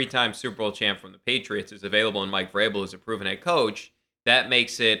a 3-time Super Bowl champ from the Patriots is available and Mike Vrabel is a proven head coach, that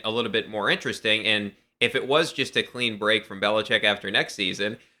makes it a little bit more interesting. And if it was just a clean break from Belichick after next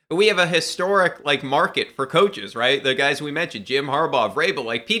season, we have a historic like market for coaches, right? The guys we mentioned, Jim Harbaugh, Vrabel,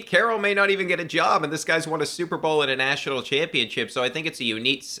 like Pete Carroll may not even get a job, and this guy's won a Super Bowl and a national championship. So I think it's a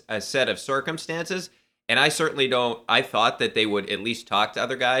unique set of circumstances. And I certainly don't. I thought that they would at least talk to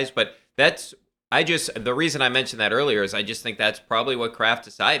other guys, but the reason I mentioned that earlier is I just think that's probably what Kraft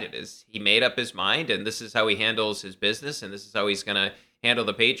decided. Is he made up his mind, and this is how he handles his business, and this is how he's going to handle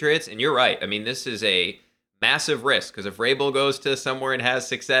the Patriots. And you're right. I mean, this is a massive risk, because if Vrabel goes to somewhere and has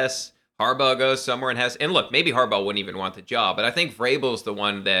success, Harbaugh goes somewhere and has, and look, maybe Harbaugh wouldn't even want the job, but I think Vrabel's the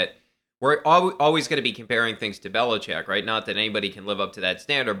one that we're always going to be comparing things to Belichick, right? Not that anybody can live up to that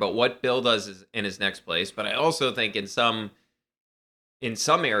standard, but what Bill does is in his next place. But I also think in some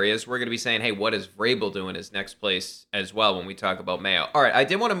areas, we're going to be saying, hey, what does Vrabel do in his next place as well when we talk about Mayo? All right, I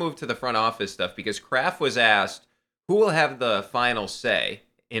did want to move to the front office stuff, because Kraft was asked who will have the final say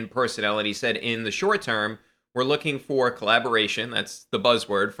in personnel, and he said in the short term, we're looking for collaboration. That's the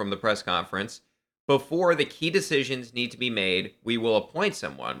buzzword from the press conference. Before the key decisions need to be made, we will appoint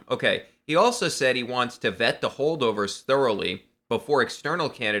someone. Okay. He also said he wants to vet the holdovers thoroughly before external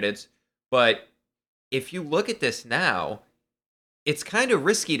candidates. But if you look at this now, it's kind of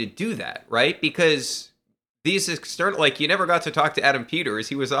risky to do that, right? Because these external, like you never got to talk to Adam Peters.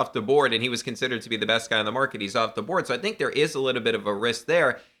 He was off the board, and he was considered to be the best guy on the market. He's off the board. So I think there is a little bit of a risk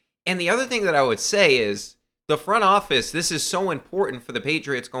there. And the other thing that I would say is, the front office, this is so important for the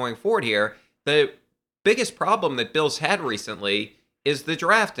Patriots going forward here. The biggest problem that Bill's had recently is the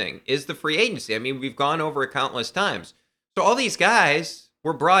drafting, is the free agency. I mean, we've gone over it countless times. So all these guys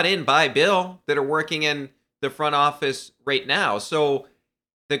were brought in by Bill that are working in the front office right now. So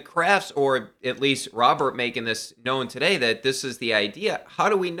the Crafts, or at least Robert making this known today that this is the idea. How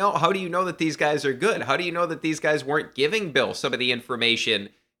do we know? How do you know that these guys are good? How do you know that these guys weren't giving Bill some of the information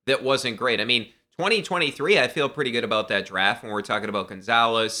that wasn't great? I mean, 2023, I feel pretty good about that draft when we're talking about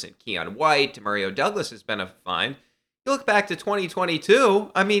Gonzalez and Keon White. Mario Douglas has been a find. You look back to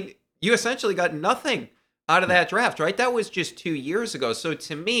 2022, I mean, you essentially got nothing out of that draft, right? That was just 2 years ago. So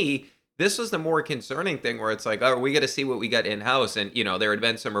to me, this was the more concerning thing, where it's like, oh, we got to see what we got in-house. And, you know, there had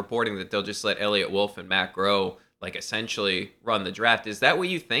been some reporting that they'll just let Elliott Wolf and Matt Groh, like, essentially run the draft. Is that what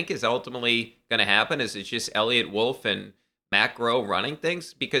you think is ultimately going to happen? Is it just Elliott Wolf and Matt Groh running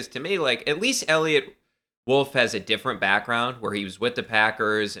things? Because to me, like, at least Elliott Wolf has a different background, where he was with the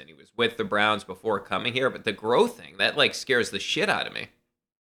Packers and he was with the Browns before coming here. But the Groh thing, that like scares the shit out of me.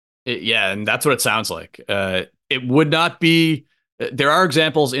 Yeah, and that's what it sounds like. It would not be. There are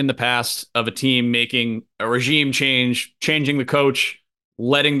examples in the past of a team making a regime change, changing the coach,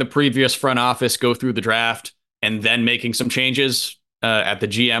 letting the previous front office go through the draft, and then making some changes at the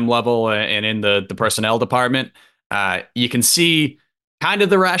GM level and in the personnel department. You can see kind of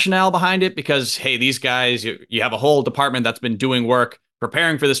the rationale behind it because, hey, these guys, you have a whole department that's been doing work,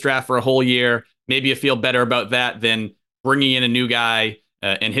 preparing for this draft for a whole year. Maybe you feel better about that than bringing in a new guy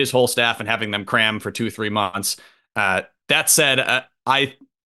and his whole staff and having them cram for 2-3 months. That said, I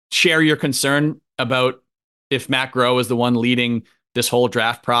share your concern about if Matt Groh is the one leading this whole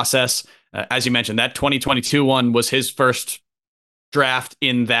draft process. As you mentioned, that 2022 one was his first draft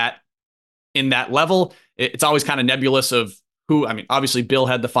in that level. It's always kind of nebulous of who. I mean, obviously Bill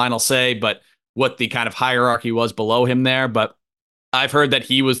had the final say, but what the kind of hierarchy was below him there. But I've heard that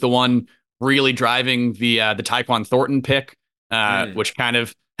he was the one really driving the Tyquan Thornton pick, which kind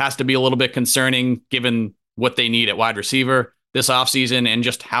of has to be a little bit concerning given what they need at wide receiver this offseason and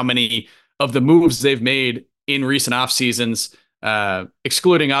just how many of the moves they've made in recent off seasons,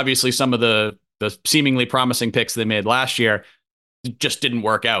 excluding obviously some of the seemingly promising picks they made last year, just didn't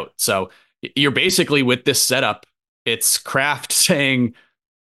work out. So you're basically with this setup, it's Kraft saying,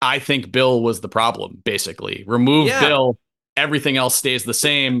 I think Bill was the problem, basically. Remove Bill, everything else stays the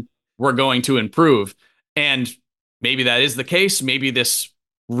same. We're going to improve. And maybe that is the case. Maybe this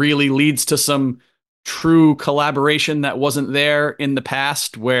really leads to some true collaboration that wasn't there in the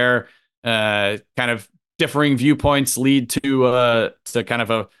past, where kind of differing viewpoints lead to kind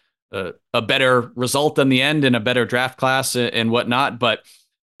of a better result in the end and a better draft class and whatnot. But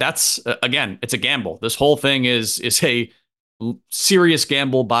that's again, it's a gamble. This whole thing is a serious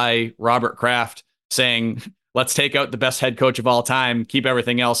gamble by Robert Kraft saying, let's take out the best head coach of all time, keep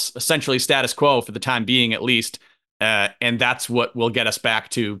everything else essentially status quo for the time being, at least. And that's what will get us back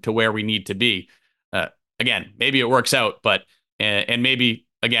to where we need to be. Again, maybe it works out, but and maybe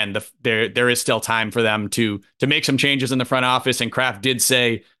again, there is still time for them to make some changes in the front office. And Kraft did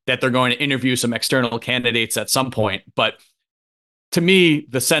say that they're going to interview some external candidates at some point. But to me,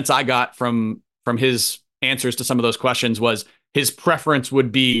 the sense I got from his answers to some of those questions was his preference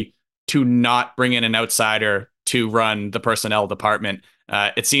would be to not bring in an outsider to run the personnel department.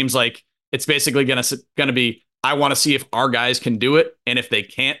 It seems like it's basically going to be, I want to see if our guys can do it. And if they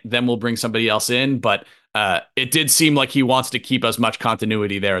can't, then we'll bring somebody else in. But it did seem like he wants to keep as much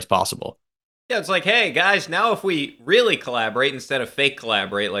continuity there as possible. Yeah, it's like, hey, guys, now if we really collaborate instead of fake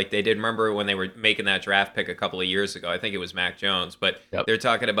collaborate like they did, remember when they were making that draft pick a couple of years ago? I think it was Mac Jones. But They're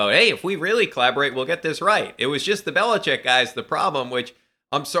talking about, hey, if we really collaborate, we'll get this right. It was just the Belichick guys, the problem, which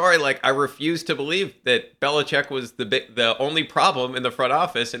I'm sorry, like I refuse to believe that Belichick was the only problem in the front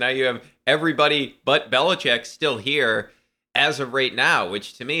office. And now you have everybody but Belichick still here as of right now,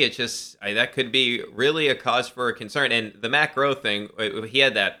 which to me, it's just, that could be really a cause for a concern. And the Matt Groh thing, he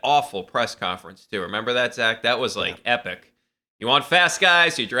had that awful press conference too. Remember that, Zach? That was like epic. You want fast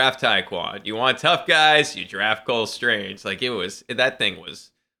guys, you draft Tyquan. You want tough guys, you draft Cole Strange. Like that thing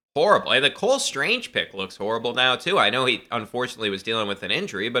was horrible. And the Cole Strange pick looks horrible now too. I know he unfortunately was dealing with an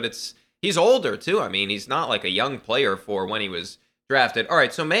injury, but he's older too. I mean, he's not like a young player for when he was drafted. All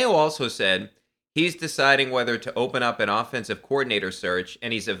right, so Mayo also said he's deciding whether to open up an offensive coordinator search,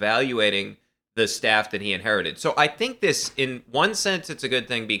 and he's evaluating the staff that he inherited. So I think this, in one sense, it's a good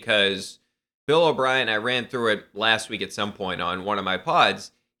thing because Bill O'Brien, I ran through it last week at some point on one of my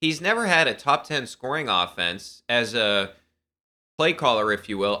pods, he's never had a top 10 scoring offense as a play caller, if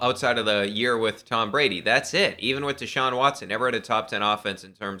you will, outside of the year with Tom Brady. That's it. Even with Deshaun Watson, never had a top 10 offense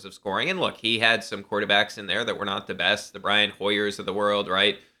in terms of scoring. And look, he had some quarterbacks in there that were not the best, the Brian Hoyers of the world,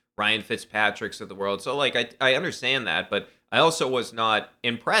 right? Ryan Fitzpatrick's of the world. So, like, I understand that, but I also was not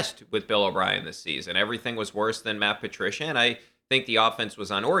impressed with Bill O'Brien this season. Everything was worse than Matt Patricia, and I think the offense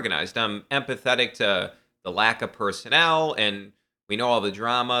was unorganized. I'm empathetic to the lack of personnel, and we know all the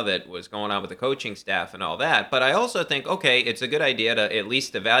drama that was going on with the coaching staff and all that. But I also think, okay, it's a good idea to at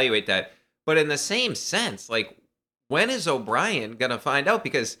least evaluate that. But in the same sense, like, when is O'Brien going to find out?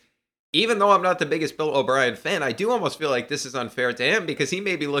 Because even though I'm not the biggest Bill O'Brien fan, I do almost feel like this is unfair to him because he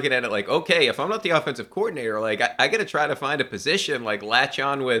may be looking at it like, okay, if I'm not the offensive coordinator, like I got to try to find a position, like latch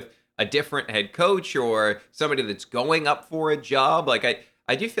on with a different head coach or somebody that's going up for a job. Like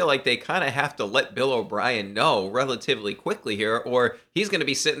I do feel like they kind of have to let Bill O'Brien know relatively quickly here, or he's going to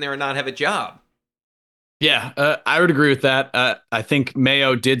be sitting there and not have a job. Yeah, I would agree with that. I think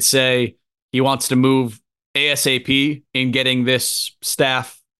Mayo did say he wants to move ASAP in getting this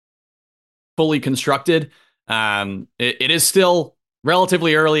staff fully constructed. It is still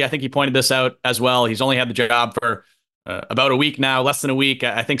relatively early. I think he pointed this out as well. He's only had the job for about a week now, less than a week.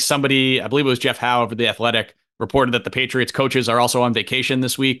 I think somebody, I believe it was Jeff Howe over The Athletic, reported that the Patriots coaches are also on vacation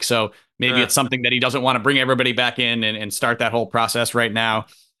this week. So maybe it's something that he doesn't want to bring everybody back in and start that whole process right now.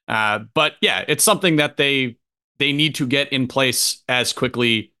 But yeah, it's something that they they need to get in place as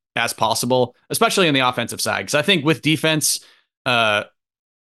quickly as possible, especially in the offensive side. Because I think with defense,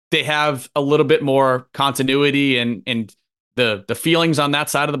 they have a little bit more continuity, and the feelings on that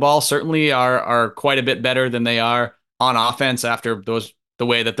side of the ball certainly are quite a bit better than they are on offense after the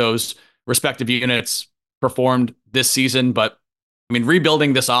way that those respective units performed this season. But I mean,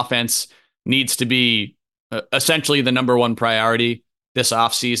 rebuilding this offense needs to be essentially the number one priority this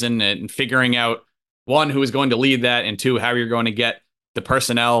offseason, and figuring out, one, who is going to lead that, and two, how you're going to get the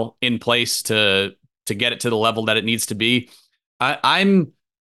personnel in place to get it to the level that it needs to be. I'm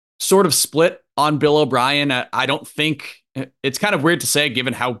sort of split on Bill O'Brien. I don't think, it's kind of weird to say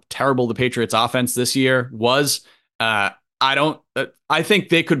given how terrible the Patriots offense this year was. I think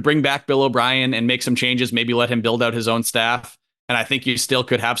they could bring back Bill O'Brien and make some changes, maybe let him build out his own staff. And I think you still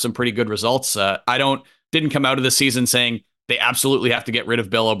could have some pretty good results. Didn't come out of the season saying they absolutely have to get rid of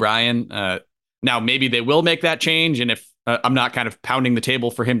Bill O'Brien. Now, maybe they will make that change. And if I'm not kind of pounding the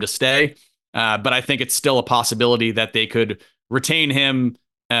table for him to stay, but I think it's still a possibility that they could retain him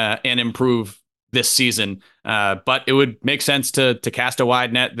and improve this season. But it would make sense to cast a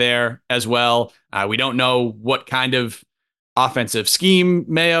wide net there as well. We don't know what kind of offensive scheme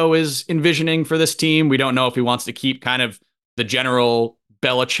Mayo is envisioning for this team. We don't know if he wants to keep kind of the general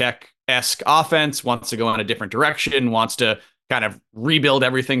Belichick-esque offense, wants to go in a different direction, wants to kind of rebuild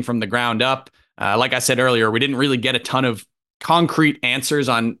everything from the ground up. Like I said earlier, we didn't really get a ton of concrete answers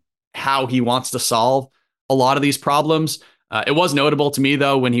on how he wants to solve a lot of these problems. It was notable to me,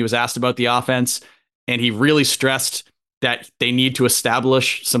 though, when he was asked about the offense, and he really stressed that they need to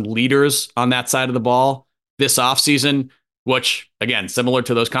establish some leaders on that side of the ball this offseason, which, again, similar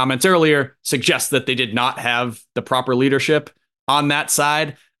to those comments earlier, suggests that they did not have the proper leadership on that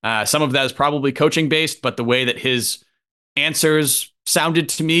side. Some of that is probably coaching based, but the way that his answers sounded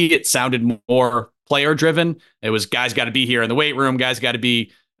to me, it sounded more player driven. It was guys got to be here in the weight room, guys got to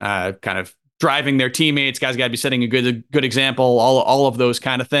be kind of driving their teammates, guys got to be setting a good example, all of those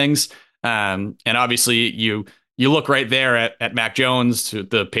kind of things. And obviously you look right there at Mac Jones, one of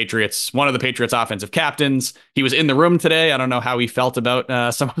the Patriots offensive captains. He was in the room today. I don't know how he felt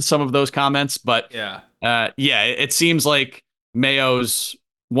about some of those comments, but it seems like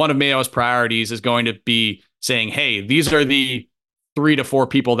one of Mayo's priorities is going to be saying, hey, these are the 3 to 4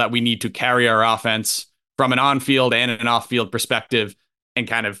 people that we need to carry our offense from an on-field and an off-field perspective, and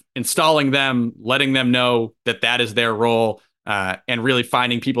kind of installing them, letting them know that is their role, and really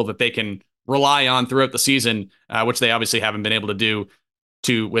finding people that they can rely on throughout the season, which they obviously haven't been able to do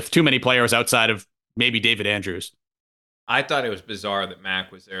with too many players outside of maybe David Andrews. I thought it was bizarre that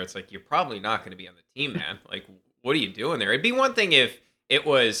Mac was there. It's like, you're probably not going to be on the team, man. Like, what are you doing there? It'd be one thing if it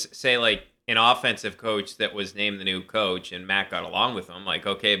was, say, like an offensive coach that was named the new coach and Mac got along with him. Like,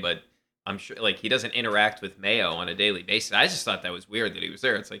 okay, but I'm sure, like, he doesn't interact with Mayo on a daily basis. I just thought that was weird that he was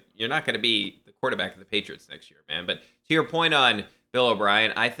there. It's like, you're not going to be the quarterback of the Patriots next year, man. But to your point on Bill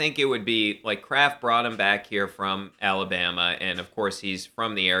O'Brien, I think it would be like Kraft brought him back here from Alabama, and of course he's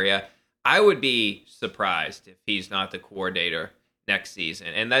from the area. I would be surprised if he's not the coordinator next season.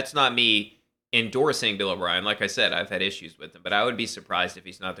 And that's not me endorsing Bill O'Brien. Like I said, I've had issues with him, but I would be surprised if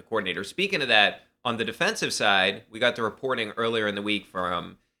he's not the coordinator. Speaking of that, on the defensive side, we got the reporting earlier in the week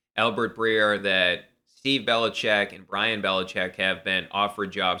from Albert Breer that Steve Belichick and Brian Belichick have been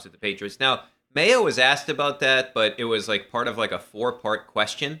offered jobs at the Patriots. Now, Mayo was asked about that, but it was like part of like a 4-part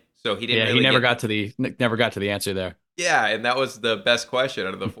question. So he didn't. Yeah, he never got to the answer there. Yeah, and that was the best question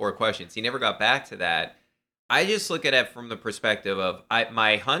out of the 4 questions. He never got back to that. I just look at it from the perspective of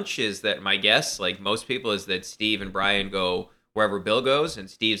my hunch is that my guess, like most people, is that Steve and Brian go wherever Bill goes, and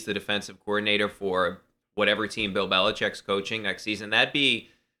Steve's the defensive coordinator for whatever team Bill Belichick's coaching next season. That'd be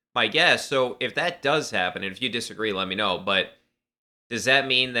my guess. So if that does happen, and if you disagree, let me know. But does that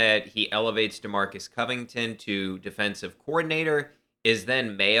mean that he elevates DeMarcus Covington to defensive coordinator? Is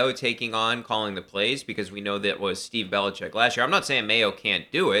then Mayo taking on calling the plays? Because we know that was Steve Belichick last year. I'm not saying Mayo can't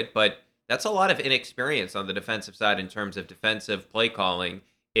do it, but that's a lot of inexperience on the defensive side in terms of defensive play calling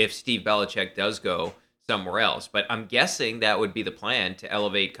if Steve Belichick does go somewhere else. But I'm guessing that would be the plan, to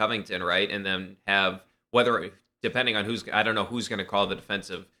elevate Covington, right? And then have, depending on I don't know who's going to call the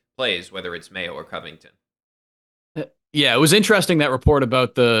defensive plays, whether it's Mayo or Covington. Yeah, it was interesting, that report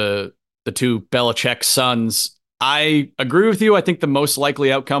about the 2 Belichick sons. I agree with you. I think the most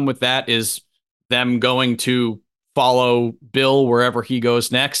likely outcome with that is them going to follow Bill wherever he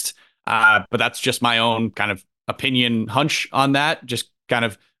goes next. But that's just my own kind of opinion hunch on that, just kind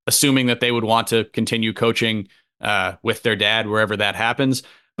of assuming that they would want to continue coaching with their dad wherever that happens.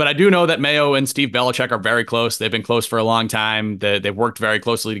 But I do know that Mayo and Steve Belichick are very close. They've been close for a long time. They've worked very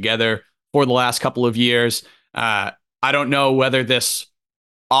closely together for the last couple of years. I don't know whether this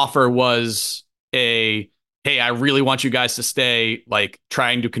offer was a, hey, I really want you guys to stay, like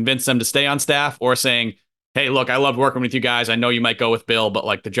trying to convince them to stay on staff, or saying, hey, look, I love working with you guys. I know you might go with Bill, but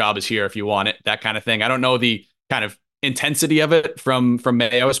like the job is here if you want it, that kind of thing. I don't know the kind of intensity of it from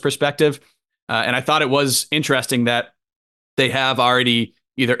Mayo's perspective. And I thought it was interesting that they have already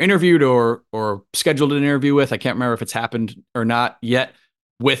either interviewed or scheduled an interview with, I can't remember if it's happened or not yet,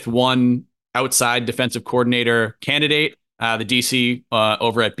 with one outside defensive coordinator candidate, the DC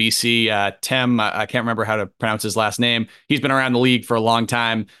over at BC, Tim. I can't remember how to pronounce his last name. He's been around the league for a long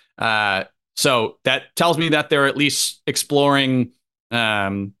time. So that tells me that they're at least exploring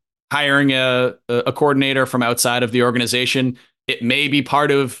hiring a coordinator from outside of the organization. It may be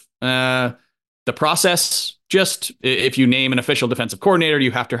part of the process. Just if you name an official defensive coordinator,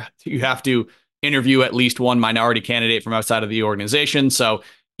 you have to interview at least one minority candidate from outside of the organization. So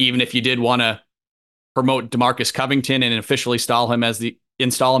even if you did want to promote DeMarcus Covington and officially install him as the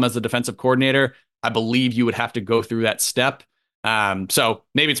defensive coordinator, I believe you would have to go through that step. So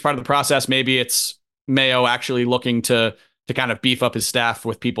maybe it's part of the process. Maybe it's Mayo actually looking to kind of beef up his staff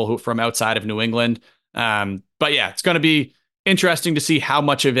with people who from outside of New England. But yeah, it's going to be interesting to see how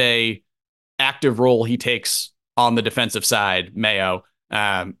much of a active role he takes on the defensive side, Mayo.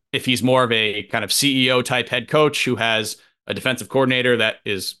 If he's more of a kind of CEO type head coach who has a defensive coordinator that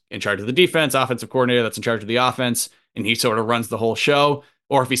is in charge of the defense, offensive coordinator that's in charge of the offense, and he sort of runs the whole show,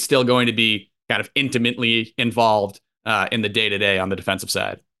 or if he's still going to be kind of intimately involved in the day-to-day on the defensive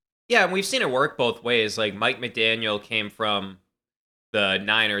side. Yeah, and we've seen it work both ways. Like Mike McDaniel came from the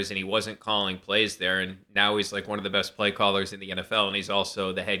Niners and he wasn't calling plays there, and now he's like one of the best play callers in the NFL, and he's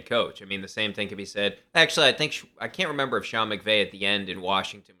also the head coach. I mean, the same thing can be said. Actually, I can't remember if Sean McVay at the end in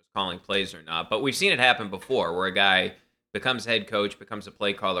Washington was calling plays or not, but we've seen it happen before where a guy becomes head coach, becomes a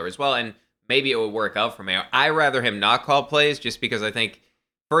play caller as well, and maybe it would work out for Mayo. I rather him not call plays just because I think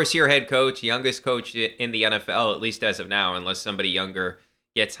first-year head coach, youngest coach in the NFL, at least as of now, unless somebody younger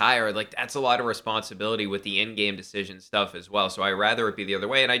gets hired, like that's a lot of responsibility with the in-game decision stuff as well. So I rather it be the other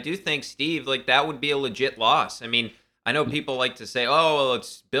way. And I do think, Steve, like that would be a legit loss. I mean, I know people like to say, oh, well,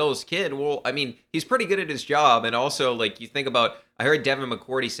 it's Bill's kid. Well, I mean, he's pretty good at his job. And also, like, you think about, I heard Devin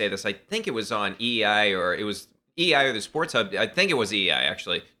McCourty say this. I think it was on EI or it was EI or the Sports Hub. I think it was EI,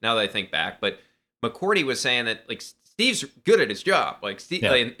 actually, now that I think back. But McCourty was saying that, like, Steve's good at his job. Like, Steve,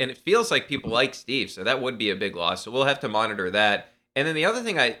 Yeah. and it feels like people like Steve. So that would be a big loss. So we'll have to monitor that. And then the other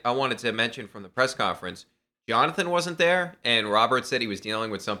thing I wanted to mention from the press conference, Jonathan wasn't there, and Robert said he was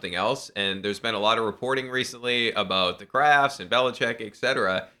dealing with something else. And there's been a lot of reporting recently about the Crafts and Belichick,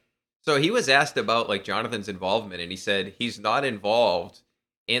 etc. So he was asked about like Jonathan's involvement, and he said he's not involved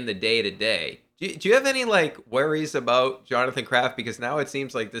in the day-to-day. Do you have any like worries about Jonathan Kraft? Because now it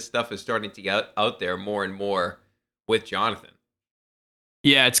seems like this stuff is starting to get out there more and more with Jonathan.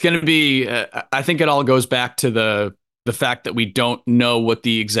 Yeah, it's going to be, I think it all goes back to the fact that we don't know what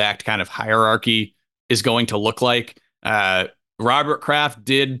the exact kind of hierarchy is going to look like. Robert Kraft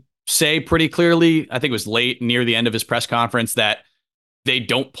did say pretty clearly, I think it was late near the end of his press conference, that they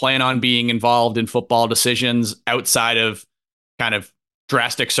don't plan on being involved in football decisions outside of kind of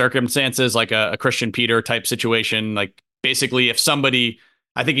drastic circumstances, like a Christian Peter type situation. Like basically if somebody,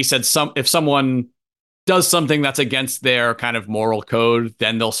 I think he said if someone does something that's against their kind of moral code,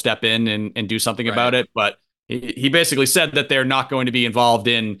 then they'll step in and do something about it. But he basically said that they're not going to be involved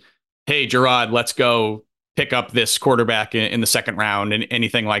in, hey, Jerod, let's go pick up this quarterback in the second round and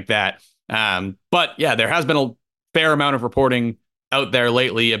anything like that. But yeah, there has been a fair amount of reporting out there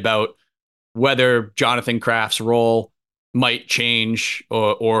lately about whether Jonathan Kraft's role might change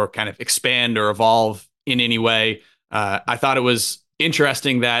or kind of expand or evolve in any way. I thought it was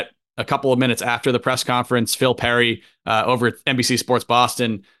interesting that a couple of minutes after the press conference, Phil Perry over at NBC Sports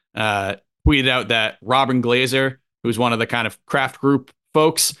Boston tweeted out that Robin Glazer, who's one of the kind of Kraft Group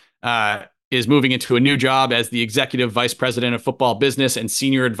folks, is moving into a new job as the executive vice president of football business and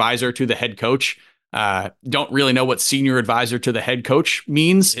senior advisor to the head coach. Don't really know what senior advisor to the head coach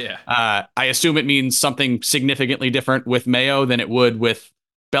means. Yeah. I assume it means something significantly different with Mayo than it would with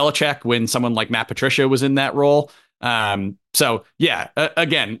Belichick when someone like Matt Patricia was in that role. So yeah,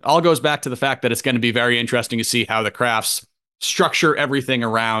 again, all goes back to the fact that it's going to be very interesting to see how the Crafts structure everything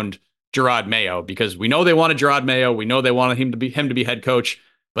around Jerod Mayo, because we know they wanted Jerod Mayo. We know they wanted him to be head coach.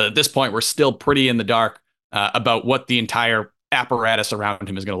 But at this point, we're still pretty in the dark about what the entire apparatus around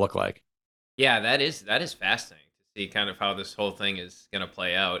him is going to look like. Yeah, that is fascinating to see kind of how this whole thing is going to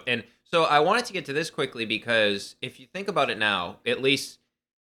play out. And so I wanted to get to this quickly because if you think about it now, at least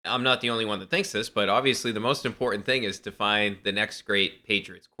I'm not the only one that thinks this, but obviously the most important thing is to find the next great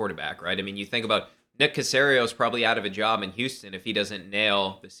Patriots quarterback, right? I mean, you think about Nick Caserio's probably out of a job in Houston if he doesn't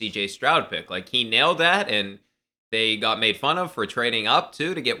nail the CJ Stroud pick. Like, he nailed that, and they got made fun of for trading up,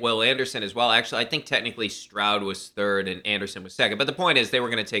 too, to get Will Anderson as well. Actually, I think technically Stroud was third and Anderson was second. But the point is they were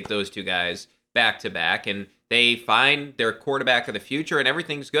going to take those two guys back-to-back, and they find their quarterback of the future, and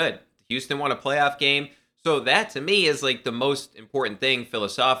everything's good. Houston won a playoff game. So that, to me, is like the most important thing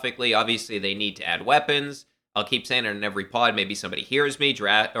philosophically. Obviously, they need to add weapons. I'll keep saying it in every pod. Maybe somebody hears me,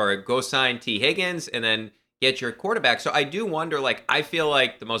 draft or go sign T. Higgins, and then get your quarterback. So I do wonder, like, I feel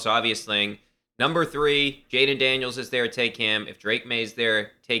like the most obvious thing, number 3, Jaden Daniels is there, take him. If Drake May's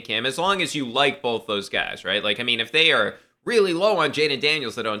there, take him. As long as you like both those guys, right? Like, I mean, if they are really low on Jaden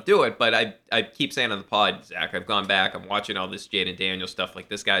Daniels, they don't do it. But I keep saying on the pod, Zach, I've gone back. I'm watching all this Jaden Daniels stuff. Like,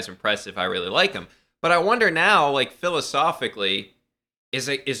 this guy's impressive. I really like him. But I wonder now, like, philosophically, is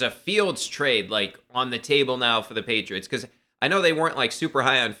a Fields trade like on the table now for the Patriots? Because I know they weren't like super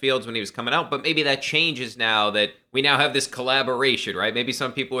high on Fields when he was coming out, but maybe that changes now that we now have this collaboration, right? Maybe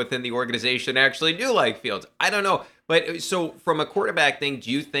some people within the organization actually do like Fields. I don't know. But so from a quarterback thing,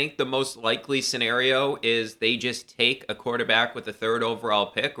 do you think the most likely scenario is they just take a quarterback with the 3rd overall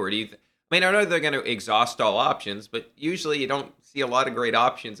pick? Or do you I mean, I know they're going to exhaust all options, but usually you don't see a lot of great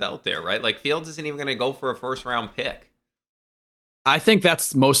options out there, right? Like, Fields isn't even going to go for a 1st-round pick. I think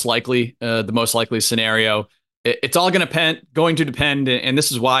that's most likely the most likely scenario. It's all going to depend, and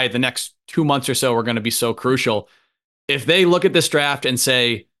this is why the next 2 months or so are going to be so crucial. If they look at this draft and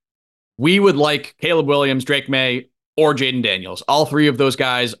say, we would like Caleb Williams, Drake May, or Jaden Daniels, all 3 of those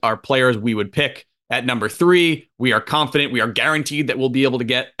guys are players we would pick at number 3. We are confident, we are guaranteed that we'll be able to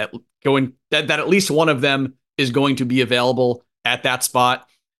get that at least one of them is going to be available at that spot.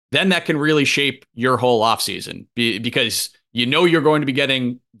 Then that can really shape your whole offseason because you know you're going to be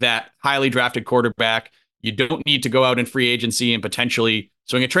getting that highly drafted quarterback. You don't need to go out in free agency and potentially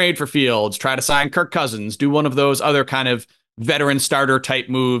swing a trade for Fields, try to sign Kirk Cousins, do one of those other kind of veteran starter type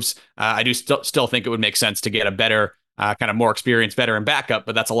moves. I do still think it would make sense to get a better, kind of more experienced veteran backup,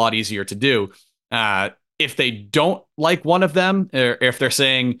 but that's a lot easier to do. If they don't like one of them, or if they're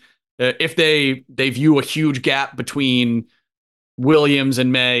saying, if they view a huge gap between Williams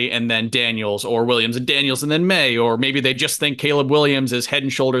and May and then Daniels, or Williams and Daniels and then May, or maybe they just think Caleb Williams is head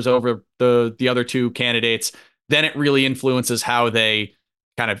and shoulders over the other 2 candidates, then it really influences how they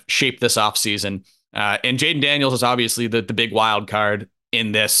kind of shape this offseason. And Jaden Daniels is obviously the big wild card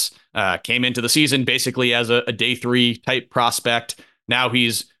in this. Came into the season basically as a day 3 type prospect. Now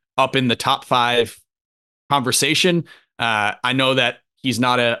he's up in the top 5 conversation. I know that he's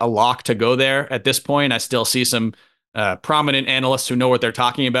not a lock to go there at this point. I still see some prominent analysts who know what they're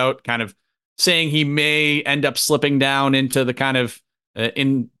talking about kind of saying he may end up slipping down into the kind of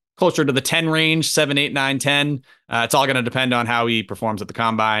in closer to the 10 range, 7, 8, 9, 10. It's all going to depend on how he performs at the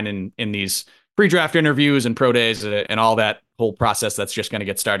combine and in these pre-draft interviews and pro days and all that whole process that's just going to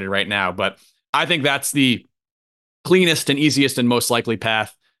get started right now. But I think that's the cleanest and easiest and most likely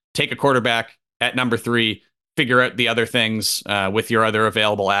path. Take a quarterback at number 3, figure out the other things with your other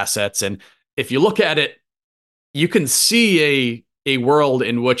available assets. And if you look at it, you can see a world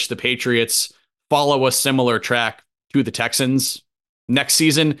in which the Patriots follow a similar track to the Texans next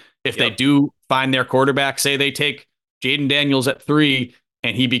season. If they do find their quarterback, say they take Jaden Daniels at 3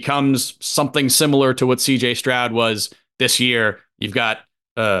 and he becomes something similar to what CJ Stroud was this year. You've got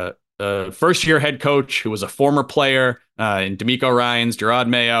a first-year head coach who was a former player in D'Amico Ryans, Jerod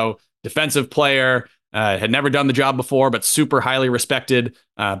Mayo, defensive player, had never done the job before, but super highly respected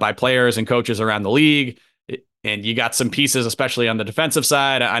by players and coaches around the league. And you got some pieces, especially on the defensive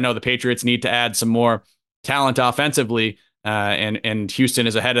side. I know the Patriots need to add some more talent offensively, and Houston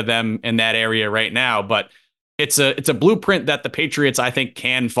is ahead of them in that area right now. But it's a blueprint that the Patriots, I think,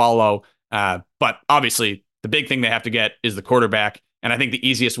 can follow. But obviously, the big thing they have to get is the quarterback. And I think the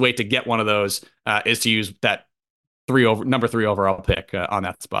easiest way to get one of those is to use that number 3 overall pick on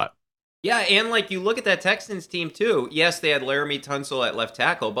that spot. Yeah, and like you look at that Texans team too. Yes, they had Laramie Tunsil at left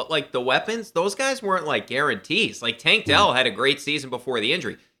tackle, but like the weapons, those guys weren't like guarantees. Like Tank Dell had a great season before the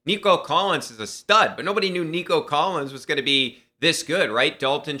injury. Nico Collins is a stud, but nobody knew Nico Collins was going to be this good, right?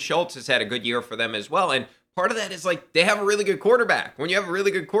 Dalton Schultz has had a good year for them as well. And part of that is like they have a really good quarterback. When you have a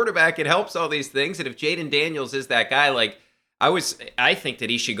really good quarterback, it helps all these things. And if Jaden Daniels is that guy, like I think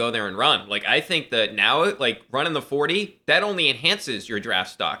that he should go there and run. Like, I think that now, like, running the 40, that only enhances your draft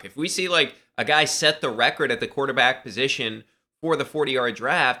stock. If we see, like, a guy set the record at the quarterback position for the 40-yard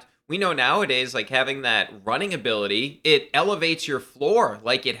draft, we know nowadays, like, having that running ability, it elevates your floor.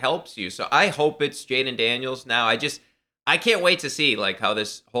 Like, it helps you. So I hope it's Jaden Daniels now. I can't wait to see, like, how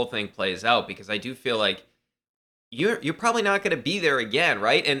this whole thing plays out because I do feel like you're probably not going to be there again,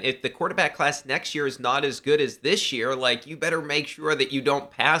 right? And if the quarterback class next year is not as good as this year, like you better make sure that you don't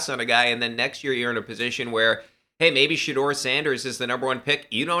pass on a guy, and then next year you're in a position where, hey, maybe Shador Sanders is the number one pick.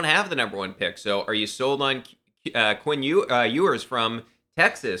 You don't have the number one pick, so are you sold on Ewers from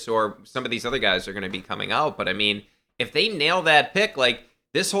Texas, or some of these other guys are going to be coming out? But I mean, if they nail that pick, like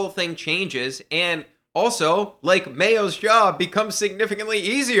this whole thing changes, and also like Mayo's job becomes significantly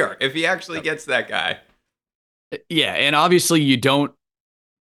easier if he actually gets that guy. Yeah, and obviously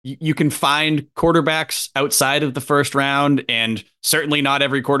you can find quarterbacks outside of the first round, and certainly not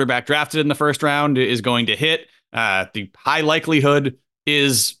every quarterback drafted in the first round is going to hit. The high likelihood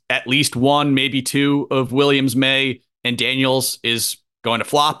is at least one, maybe two of Williams, May, and Daniels is going to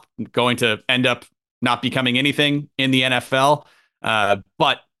flop, going to end up not becoming anything in the NFL.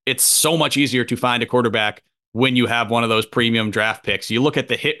 But it's so much easier to find a quarterback when you have one of those premium draft picks. You look at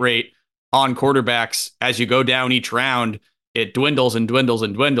the hit rate on quarterbacks as you go down each round, it dwindles and dwindles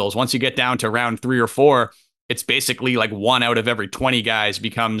and dwindles. Once you get down to round 3 or 4, it's basically like 1 out of every 20 guys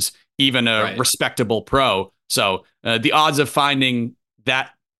becomes even a respectable pro. So the odds of finding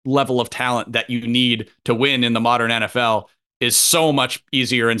that level of talent that you need to win in the modern NFL is so much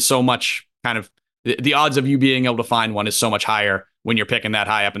easier, and so much kind of the odds of you being able to find one is so much higher when you're picking that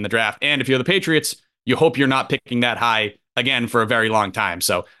high up in the draft. And if you're the Patriots, you hope you're not picking that high again for a very long time.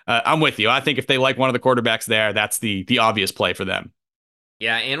 So I'm with you. I think if they like one of the quarterbacks there, that's the obvious play for them.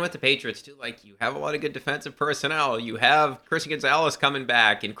 Yeah, and with the Patriots too, like you have a lot of good defensive personnel. You have Christian Gonzalez coming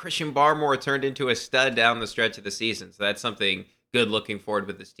back, and Christian Barmore turned into a stud down the stretch of the season. So that's something good looking forward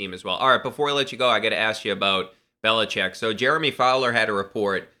with this team as well. All right, before I let you go, I got to ask you about Belichick. So Jeremy Fowler had a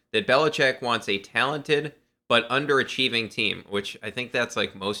report that Belichick wants a talented but underachieving team, which I think that's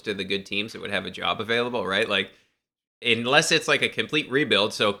like most of the good teams that would have a job available, right? Like, unless it's like a complete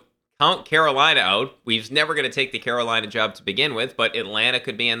rebuild. So count Carolina out. We've never going to take the Carolina job to begin with, but Atlanta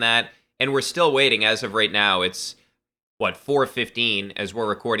could be in that. And we're still waiting as of right now. It's, 4:15 as we're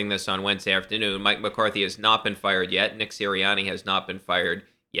recording this on Wednesday afternoon. Mike McCarthy has not been fired yet. Nick Sirianni has not been fired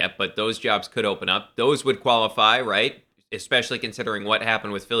yet, but those jobs could open up. Those would qualify, right? Especially considering what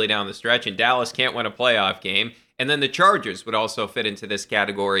happened with Philly down the stretch, and Dallas can't win a playoff game. And then the Chargers would also fit into this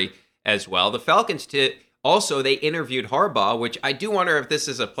category as well. The Falcons, also, they interviewed Harbaugh, which I do wonder if this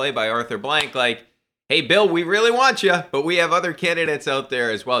is a play by Arthur Blank, like, hey, Bill, we really want you, but we have other candidates out there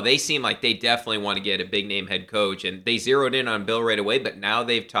as well. They seem like they definitely want to get a big-name head coach, and they zeroed in on Bill right away, but now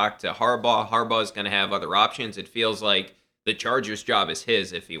they've talked to Harbaugh. Harbaugh's going to have other options. It feels like the Chargers' job is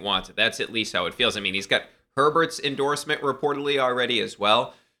his if he wants it. That's at least how it feels. I mean, he's got Herbert's endorsement reportedly already as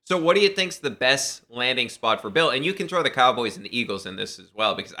well. So what do you think's the best landing spot for Bill? And you can throw the Cowboys and the Eagles in this as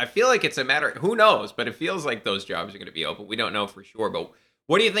well, because I feel like it's a matter, who knows, but it feels like those jobs are going to be open. We don't know for sure, but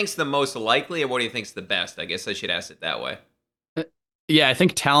what do you think's the most likely, and what do you think's the best? I guess I should ask it that way. Yeah, I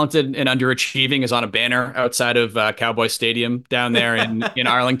think talented and underachieving is on a banner outside of Cowboy Stadium down there in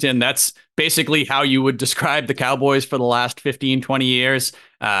Arlington. That's basically how you would describe the Cowboys for the last 15, 20 years.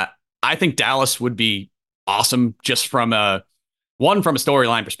 I think Dallas would be awesome just from a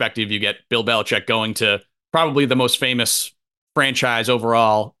storyline perspective. You get Bill Belichick going to probably the most famous franchise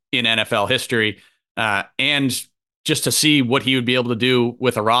overall in NFL history. And just to see what he would be able to do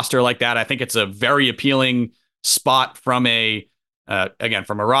with a roster like that, I think it's a very appealing spot from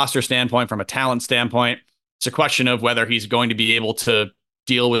from a roster standpoint, from a talent standpoint. It's a question of whether he's going to be able to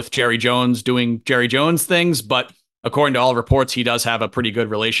deal with Jerry Jones doing Jerry Jones things. But according to all reports, he does have a pretty good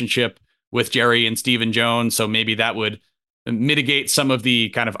relationship with Jerry and Stephen Jones. So maybe that would mitigate some of the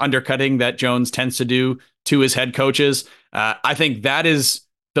kind of undercutting that Jones tends to do to his head coaches. I think that is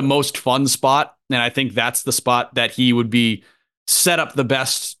the most fun spot. And I think that's the spot that he would be set up the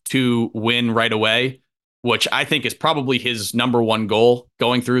best to win right away, which I think is probably his number one goal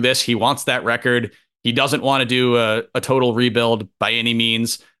going through this. He wants that record. He doesn't want to do a total rebuild by any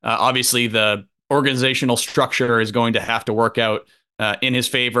means. Obviously, the organizational structure is going to have to work out in his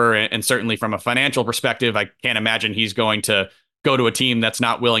favor. And certainly from a financial perspective, I can't imagine he's going to go to a team that's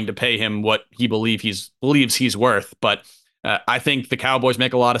not willing to pay him what he believes he's worth. But I think the Cowboys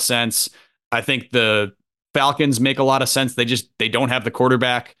make a lot of sense. I think the Falcons make a lot of sense. They don't have the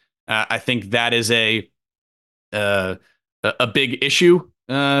quarterback. I think that is a big issue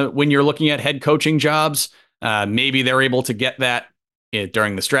when you're looking at head coaching jobs. Maybe they're able to get that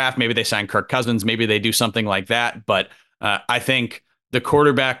during this draft. Maybe they sign Kirk Cousins. Maybe they do something like that. But I think the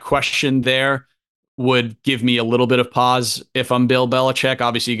quarterback question there would give me a little bit of pause if I'm Bill Belichick.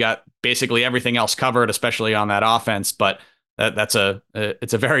 Obviously, you got basically everything else covered, especially on that offense. But it's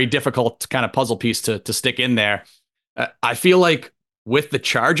a very difficult kind of puzzle piece to stick in there. I feel like with the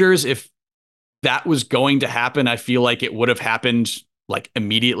Chargers, if that was going to happen, I feel like it would have happened like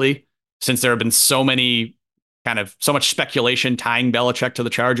immediately, since there have been so much speculation tying Belichick to the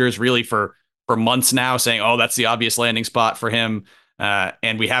Chargers really for months now, saying, oh, that's the obvious landing spot for him.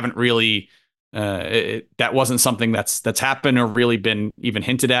 And we haven't really, that wasn't something that's happened or really been even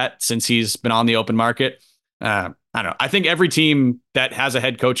hinted at since he's been on the open market. I don't know. I think every team that has a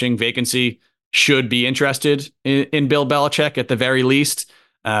head coaching vacancy should be interested in Bill Belichick at the very least.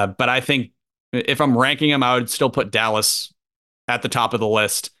 But I think if I'm ranking them, I would still put Dallas at the top of the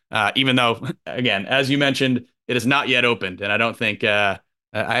list, even though, again, as you mentioned, it is not yet opened. And I don't think I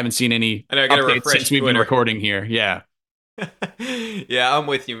haven't seen any updates since we've been recording here. Yeah. Yeah, I'm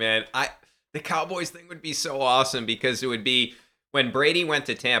with you, man. The Cowboys thing would be so awesome because it would be when Brady went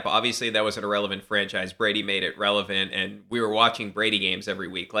to Tampa. Obviously, that was an irrelevant franchise. Brady made it relevant, and we were watching Brady games every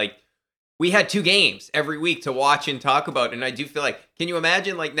week. Like, we had 2 games every week to watch and talk about. And I do feel like, can you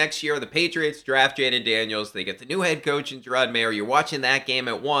imagine like next year, the Patriots draft Jaden Daniels, they get the new head coach in Jerod Mayo. You're watching that game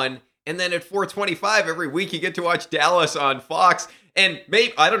at 1, and then at 4:25 every week, you get to watch Dallas on Fox. And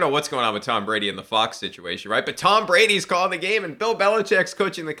maybe, I don't know what's going on with Tom Brady and the Fox situation, right? But Tom Brady's calling the game and Bill Belichick's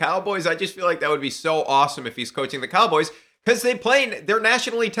coaching the Cowboys. I just feel like that would be so awesome if he's coaching the Cowboys because they're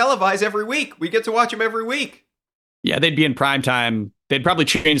nationally televised every week. We get to watch them every week. Yeah, they'd be in prime time. They'd probably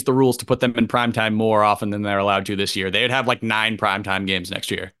change the rules to put them in prime time more often than they're allowed to this year. They'd have like 9 primetime games next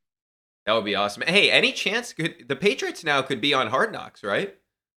year. That would be awesome. Hey, any chance the Patriots now could be on Hard Knocks, right?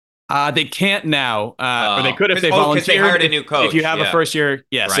 They can't now, or they could if they volunteered. Because they hired a new coach. If you have a first year,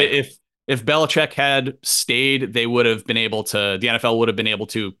 yes. Right. If Belichick had stayed, they would have been able to. The NFL would have been able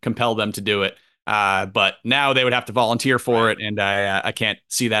to compel them to do it. But now they would have to volunteer for it, and I can't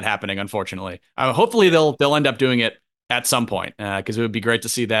see that happening, unfortunately. Hopefully they'll end up doing it at some point, because it would be great to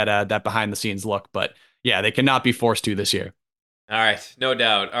see that behind the scenes look. But yeah, they cannot be forced to this year. All right, no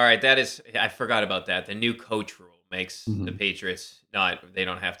doubt. All right, I forgot about that. The new coach rule makes the Patriots they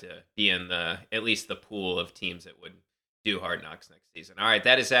don't have to be in at least the pool of teams that would do Hard Knocks next season. All right,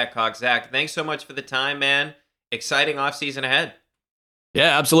 that is Zack Cox. Zack, thanks so much for the time, man. Exciting offseason ahead.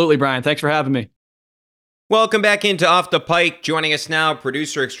 Yeah, absolutely, Brian. Thanks for having me. Welcome back into Off the Pike. Joining us now,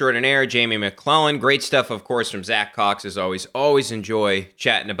 producer extraordinaire Jamie McClellan. Great stuff, of course, from Zack Cox, as always. Always enjoy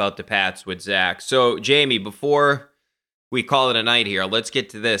chatting about the Pats with Zack. So, Jamie, before we call it a night here, let's get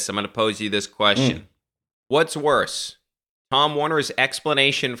to this. I'm going to pose you this question. What's worse? Tom Warner's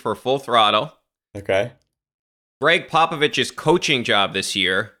explanation for Full Throttle. Okay. Greg Popovich's coaching job this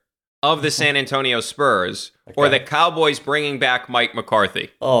year of the San Antonio Spurs, or the Cowboys bringing back Mike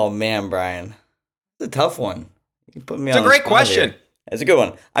McCarthy? Oh, man, Brian. It's a tough one. You put me it's on a great question. Here. It's a good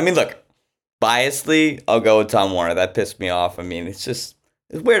one. I mean, look, biasly, I'll go with Tom Warner. That pissed me off. I mean, it's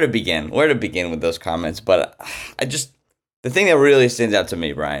where to begin with those comments. But the thing that really stands out to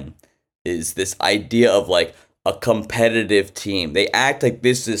me, Brian, is this idea of like a competitive team. They act like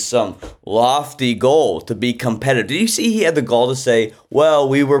this is some lofty goal to be competitive. Did you see he had the gall to say, well,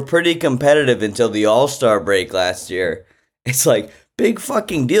 we were pretty competitive until the All-Star break last year? It's like, big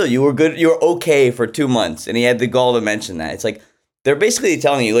fucking deal. You were good. You were okay for 2 months. And he had the gall to mention that. It's like, they're basically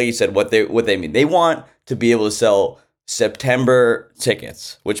telling you, like you said, what they mean. They want to be able to sell September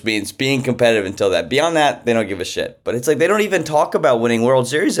tickets, which means being competitive until that. Beyond that, they don't give a shit. But it's like, they don't even talk about winning World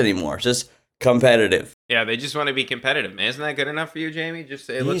Series anymore. It's just competitive. Yeah, they just want to be competitive, man. Isn't that good enough for you, Jamie? Just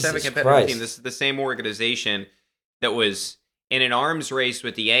say, let's have a competitive Christ. team. This is the same organization that was in an arms race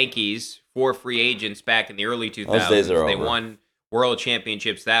with the Yankees for free agents back in the early 2000s. Those days are they over. won world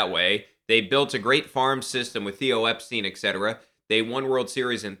championships that way. They built a great farm system with Theo Epstein, etc. They won World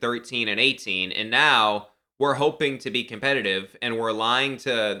Series in 13 and 18, and now we're hoping to be competitive, and we're lying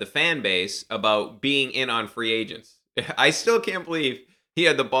to the fan base about being in on free agents. I still can't believe he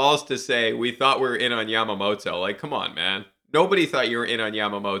had the balls to say, we thought we were in on Yamamoto. Like, come on, man. Nobody thought you were in on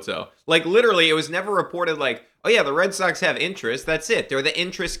Yamamoto. Like, literally, it was never reported like, oh yeah, the Red Sox have interest. That's it. They're the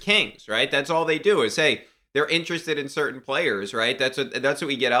interest kings, right? That's all they do is, hey, they're interested in certain players, right? That's what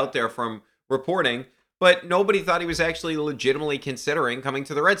we get out there from reporting. But nobody thought he was actually legitimately considering coming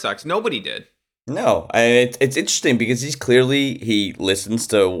to the Red Sox. Nobody did. No, it's interesting because he listens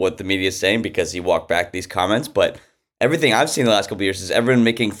to what the media is saying because he walked back these comments, but everything I've seen the last couple of years is everyone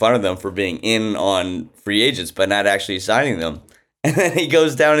making fun of them for being in on free agents, but not actually signing them. And then he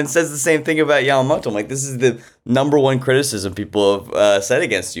goes down and says the same thing about Yamamoto. I'm like, this is the number one criticism people have said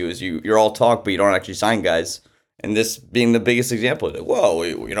against you is you're all talk, but you don't actually sign guys. And this being the biggest example. Like, well,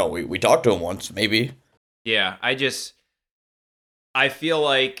 we talked to him once, maybe. Yeah, I feel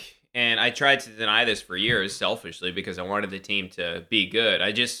like, and I tried to deny this for years selfishly because I wanted the team to be good.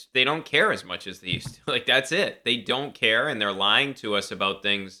 They don't care as much as they used to. Like, that's it. They don't care, and they're lying to us about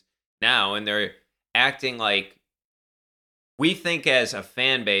things now, and they're acting like we think as a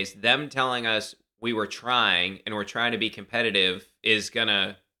fan base, them telling us we were trying and we're trying to be competitive is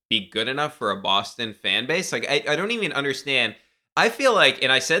gonna be good enough for a Boston fan base. Like, I don't even understand. I feel like,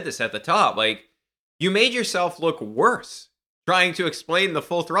 and I said this at the top, like, you made yourself look worse trying to explain the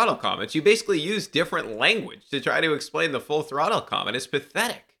full throttle comments. You basically used different language to try to explain the full throttle comment. It's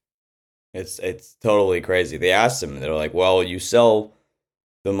pathetic. It's totally crazy. They asked him, they're like, well, you sell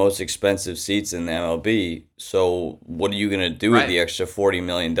the most expensive seats in the MLB, so what are you going to do with the extra $40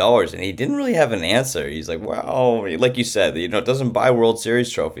 million? And he didn't really have an answer. He's like, well, like you said, it doesn't buy World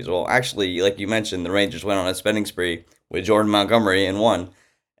Series trophies. Well, actually, like you mentioned, the Rangers went on a spending spree with Jordan Montgomery and won.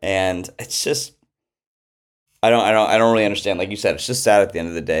 And it's just, I don't really understand. Like you said, it's just sad at the end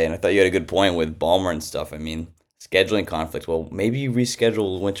of the day. And I thought you had a good point with Ballmer and stuff. I mean, scheduling conflicts. Well, maybe you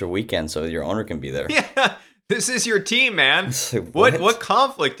reschedule the winter weekend so your owner can be there. Yeah, this is your team, man. Like, what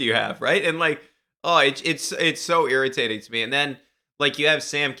conflict do you have, right? And like, oh, it's so irritating to me. And then like you have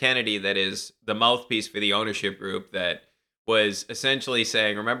Sam Kennedy, that is the mouthpiece for the ownership group, that was essentially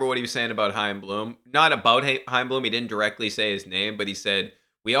saying, remember what he was saying about Chaim Bloom? Not about Chaim Bloom. He didn't directly say his name, but he said,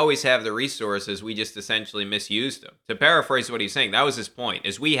 we always have the resources, we just essentially misused them. To paraphrase what he's saying, that was his point,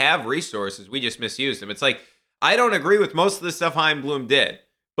 is we have resources, we just misused them. It's like, I don't agree with most of the stuff Chaim Bloom did,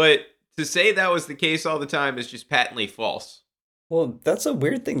 but to say that was the case all the time is just patently false. Well, that's a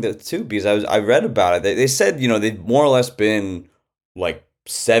weird thing too, because I read about it. They said, they've more or less been like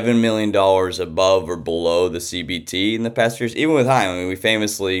 $7 million above or below the CBT in the past years. Even with Chaim, I mean, we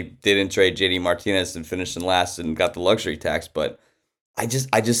famously didn't trade JD Martinez and finished in last and got the luxury tax, but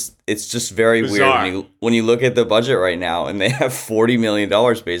it's just very bizarre. Weird when you look at the budget right now and they have $40 million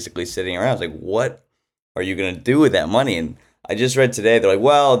basically sitting around. It's like, what are you going to do with that money? And I just read today, they're like,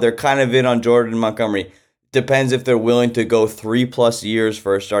 well, they're kind of in on Jordan Montgomery. Depends if they're willing to go 3+ years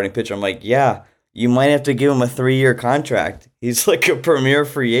for a starting pitcher. I'm like, yeah, you might have to give him a 3-year contract. He's like a premier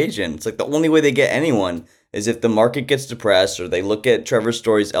free agent. It's like the only way they get anyone is if the market gets depressed or they look at Trevor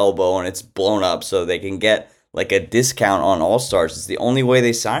Story's elbow and it's blown up so they can get like a discount on All-Stars. It's the only way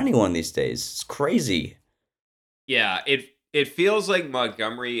they sign anyone these days. It's crazy. Yeah, it feels like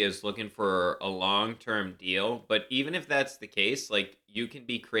Montgomery is looking for a long-term deal, but even if that's the case, like, you can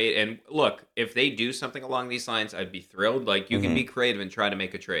be creative. And look, if they do something along these lines, I'd be thrilled. Like, you can be creative and try to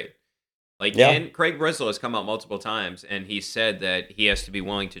make a trade. Like, and Craig Brislow has come out multiple times, and he said that he has to be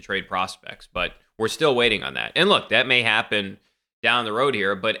willing to trade prospects, but we're still waiting on that. And look, that may happen down the road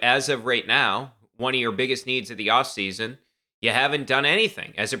here, but as of right now, one of your biggest needs of the offseason, you haven't done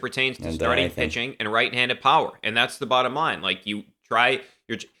anything as it pertains to starting pitching and right-handed power. And that's the bottom line. Like, you try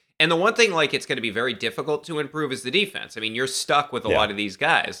and the one thing, like, it's going to be very difficult to improve is the defense. I mean, you're stuck with a lot of these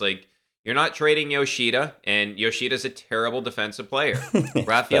guys. Like, you're not trading Yoshida, and Yoshida's a terrible defensive player.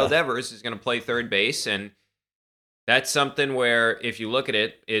 Rafael Devers is going to play third base, and that's something where, if you look at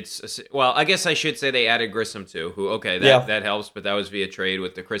it, well, I guess I should say they added Grissom too, that helps, but that was via trade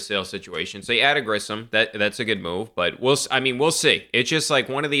with the Chris Sale situation. So you added Grissom, that's a good move, but we'll see. It's just like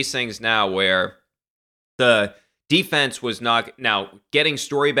one of these things now where the defense was not, now getting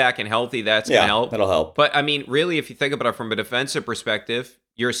Story back and healthy, that's going to help. That'll help. But I mean, really, if you think about it from a defensive perspective,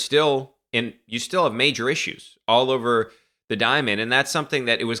 you still have major issues all over the diamond, and that's something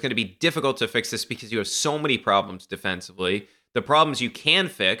that it was going to be difficult to fix this because you have so many problems defensively. The problems you can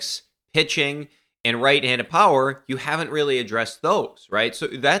fix, pitching and right-handed power, you haven't really addressed those, right? So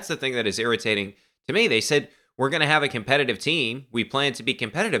that's the thing that is irritating to me. They said, we're going to have a competitive team. We plan to be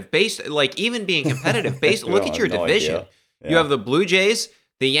competitive based, like, even being competitive based. Look at your division. Yeah. You have the Blue Jays,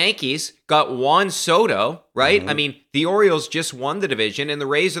 the Yankees got Juan Soto, right? I mean, the Orioles just won the division, and the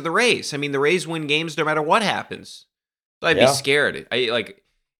Rays are the Rays. I mean, the Rays win games no matter what happens. So I'd be scared. If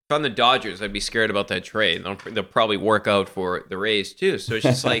I'm the Dodgers, I'd be scared about that trade. They'll probably work out for the Rays too. So it's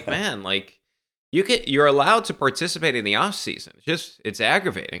just like, man, like, you're allowed to participate in the offseason. It's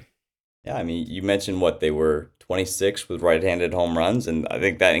aggravating. Yeah, I mean, you mentioned they were 26 with right-handed home runs, and I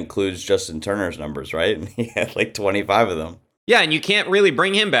think that includes Justin Turner's numbers, right? And he had like 25 of them. Yeah, and you can't really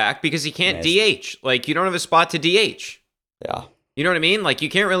bring him back because he can't DH. Like, you don't have a spot to DH. Yeah. You know what I mean? Like, you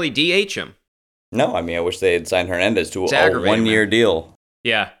can't really DH him. No, I mean, I wish they had signed Hernandez to a 1-year deal.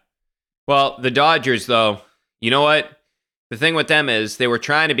 Yeah. Well, the Dodgers, though, you know what? The thing with them is they were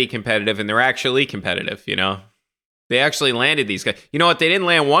trying to be competitive, and they're actually competitive, They actually landed these guys. You know what? They didn't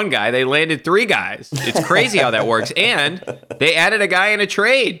land one guy. They landed 3 guys. It's crazy how that works. And they added a guy in a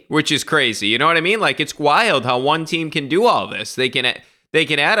trade, which is crazy. You know what I mean? Like, it's wild how one team can do all this. They can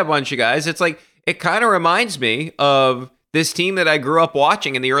add a bunch of guys. It's like, it kind of reminds me of this team that I grew up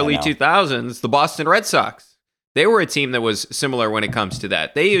watching in the early 2000s, the Boston Red Sox. They were a team that was similar when it comes to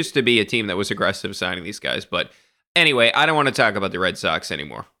that. They used to be a team that was aggressive signing these guys. But anyway, I don't want to talk about the Red Sox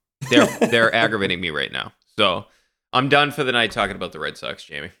anymore. They're aggravating me right now. So I'm done for the night talking about the Red Sox,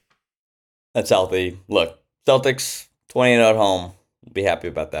 Jamie. That's healthy. Look, Celtics 20-0 at home. Be happy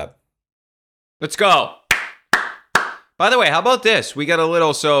about that. Let's go. By the way, how about this? We got a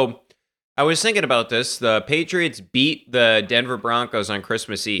little, so I was thinking about this. The Patriots beat the Denver Broncos on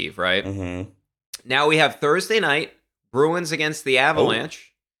Christmas Eve, right? Mm-hmm. Now we have Thursday night, Bruins against the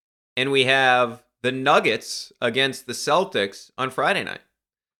Avalanche, and we have the Nuggets against the Celtics on Friday night.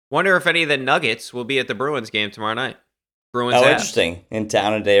 Wonder if any of the Nuggets will be at the Bruins game tomorrow night. Bruins. Interesting. In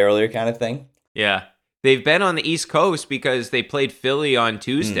town a day earlier kind of thing. Yeah. They've been on the East Coast because they played Philly on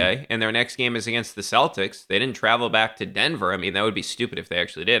Tuesday, and their next game is against the Celtics. They didn't travel back to Denver. I mean, that would be stupid if they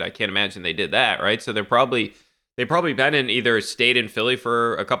actually did. I can't imagine they did that, right? So they probably been in either stayed in Philly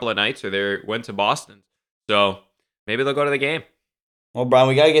for a couple of nights or they went to Boston. So maybe they'll go to the game. Well, Brian,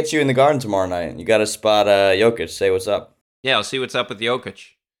 we got to get you in the Garden tomorrow night. You got to spot Jokic. Say what's up. Yeah, I'll see what's up with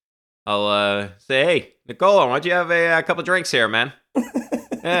Jokic. I'll say, hey, Nicola, why don't you have a couple drinks here, man?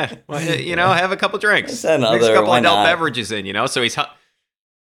 Yeah, well, have a couple drinks. Mix a couple adult beverages in, so he's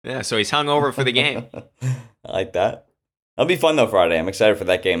hung over for the game. I like that. That'll be fun though Friday. I'm excited for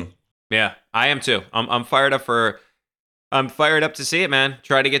that game. Yeah, I am too. I'm fired up to see it, man.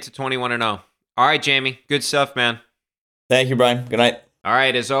 Try to get to 21-0. All right, Jamie. Good stuff, man. Thank you, Brian. Good night. All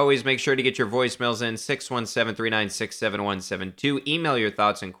right, as always, make sure to get your voicemails in 617-396-7172. Email your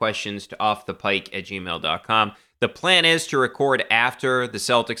thoughts and questions to offthepike@gmail.com. The plan is to record after the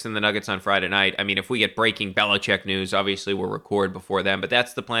Celtics and the Nuggets on Friday night. I mean, if we get breaking Belichick news, obviously we'll record before then, but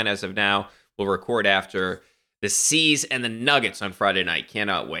that's the plan as of now. We'll record after the C's and the Nuggets on Friday night.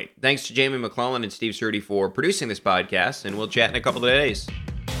 Cannot wait. Thanks to Jamie McClellan and Steve Cerruti for producing this podcast, and we'll chat in a couple of days.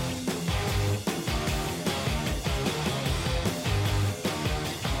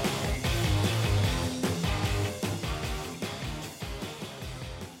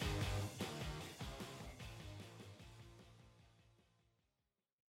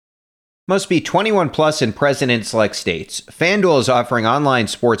 Must be 21 plus and present in select states. FanDuel is offering online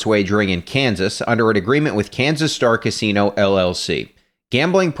sports wagering in Kansas under an agreement with Kansas Star Casino, LLC.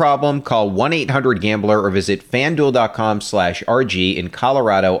 Gambling problem? Call 1-800-GAMBLER or visit FanDuel.com/RG in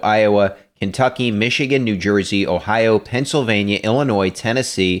Colorado, Iowa, Kentucky, Michigan, New Jersey, Ohio, Pennsylvania, Illinois,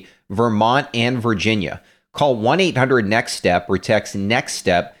 Tennessee, Vermont, and Virginia. Call 1-800-NEXT-STEP or text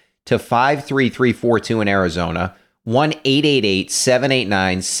NEXT-STEP to 53342 in Arizona,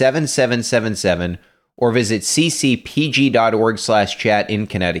 1-888-789-7777, or visit ccpg.org/chat in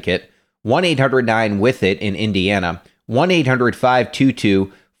Connecticut, 1-800-9-WITH-IT in Indiana,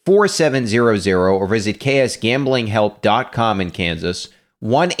 1-800-522-4700, or visit ksgamblinghelp.com in Kansas,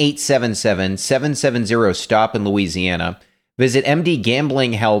 1-877-770-STOP in Louisiana, visit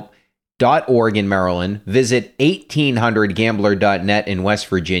mdgamblinghelp.org in Maryland, visit 1800gambler.net in West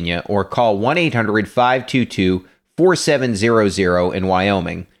Virginia, or call 1-800-522-4700 in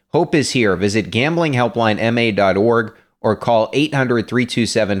Wyoming. Hope is here. Visit gamblinghelplinema.org or call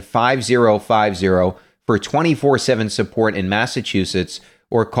 800-327-5050 for 24/7 support in Massachusetts,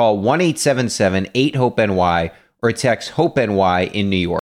 or call 1-877-8-HOPE-NY or text HOPE-NY in New York.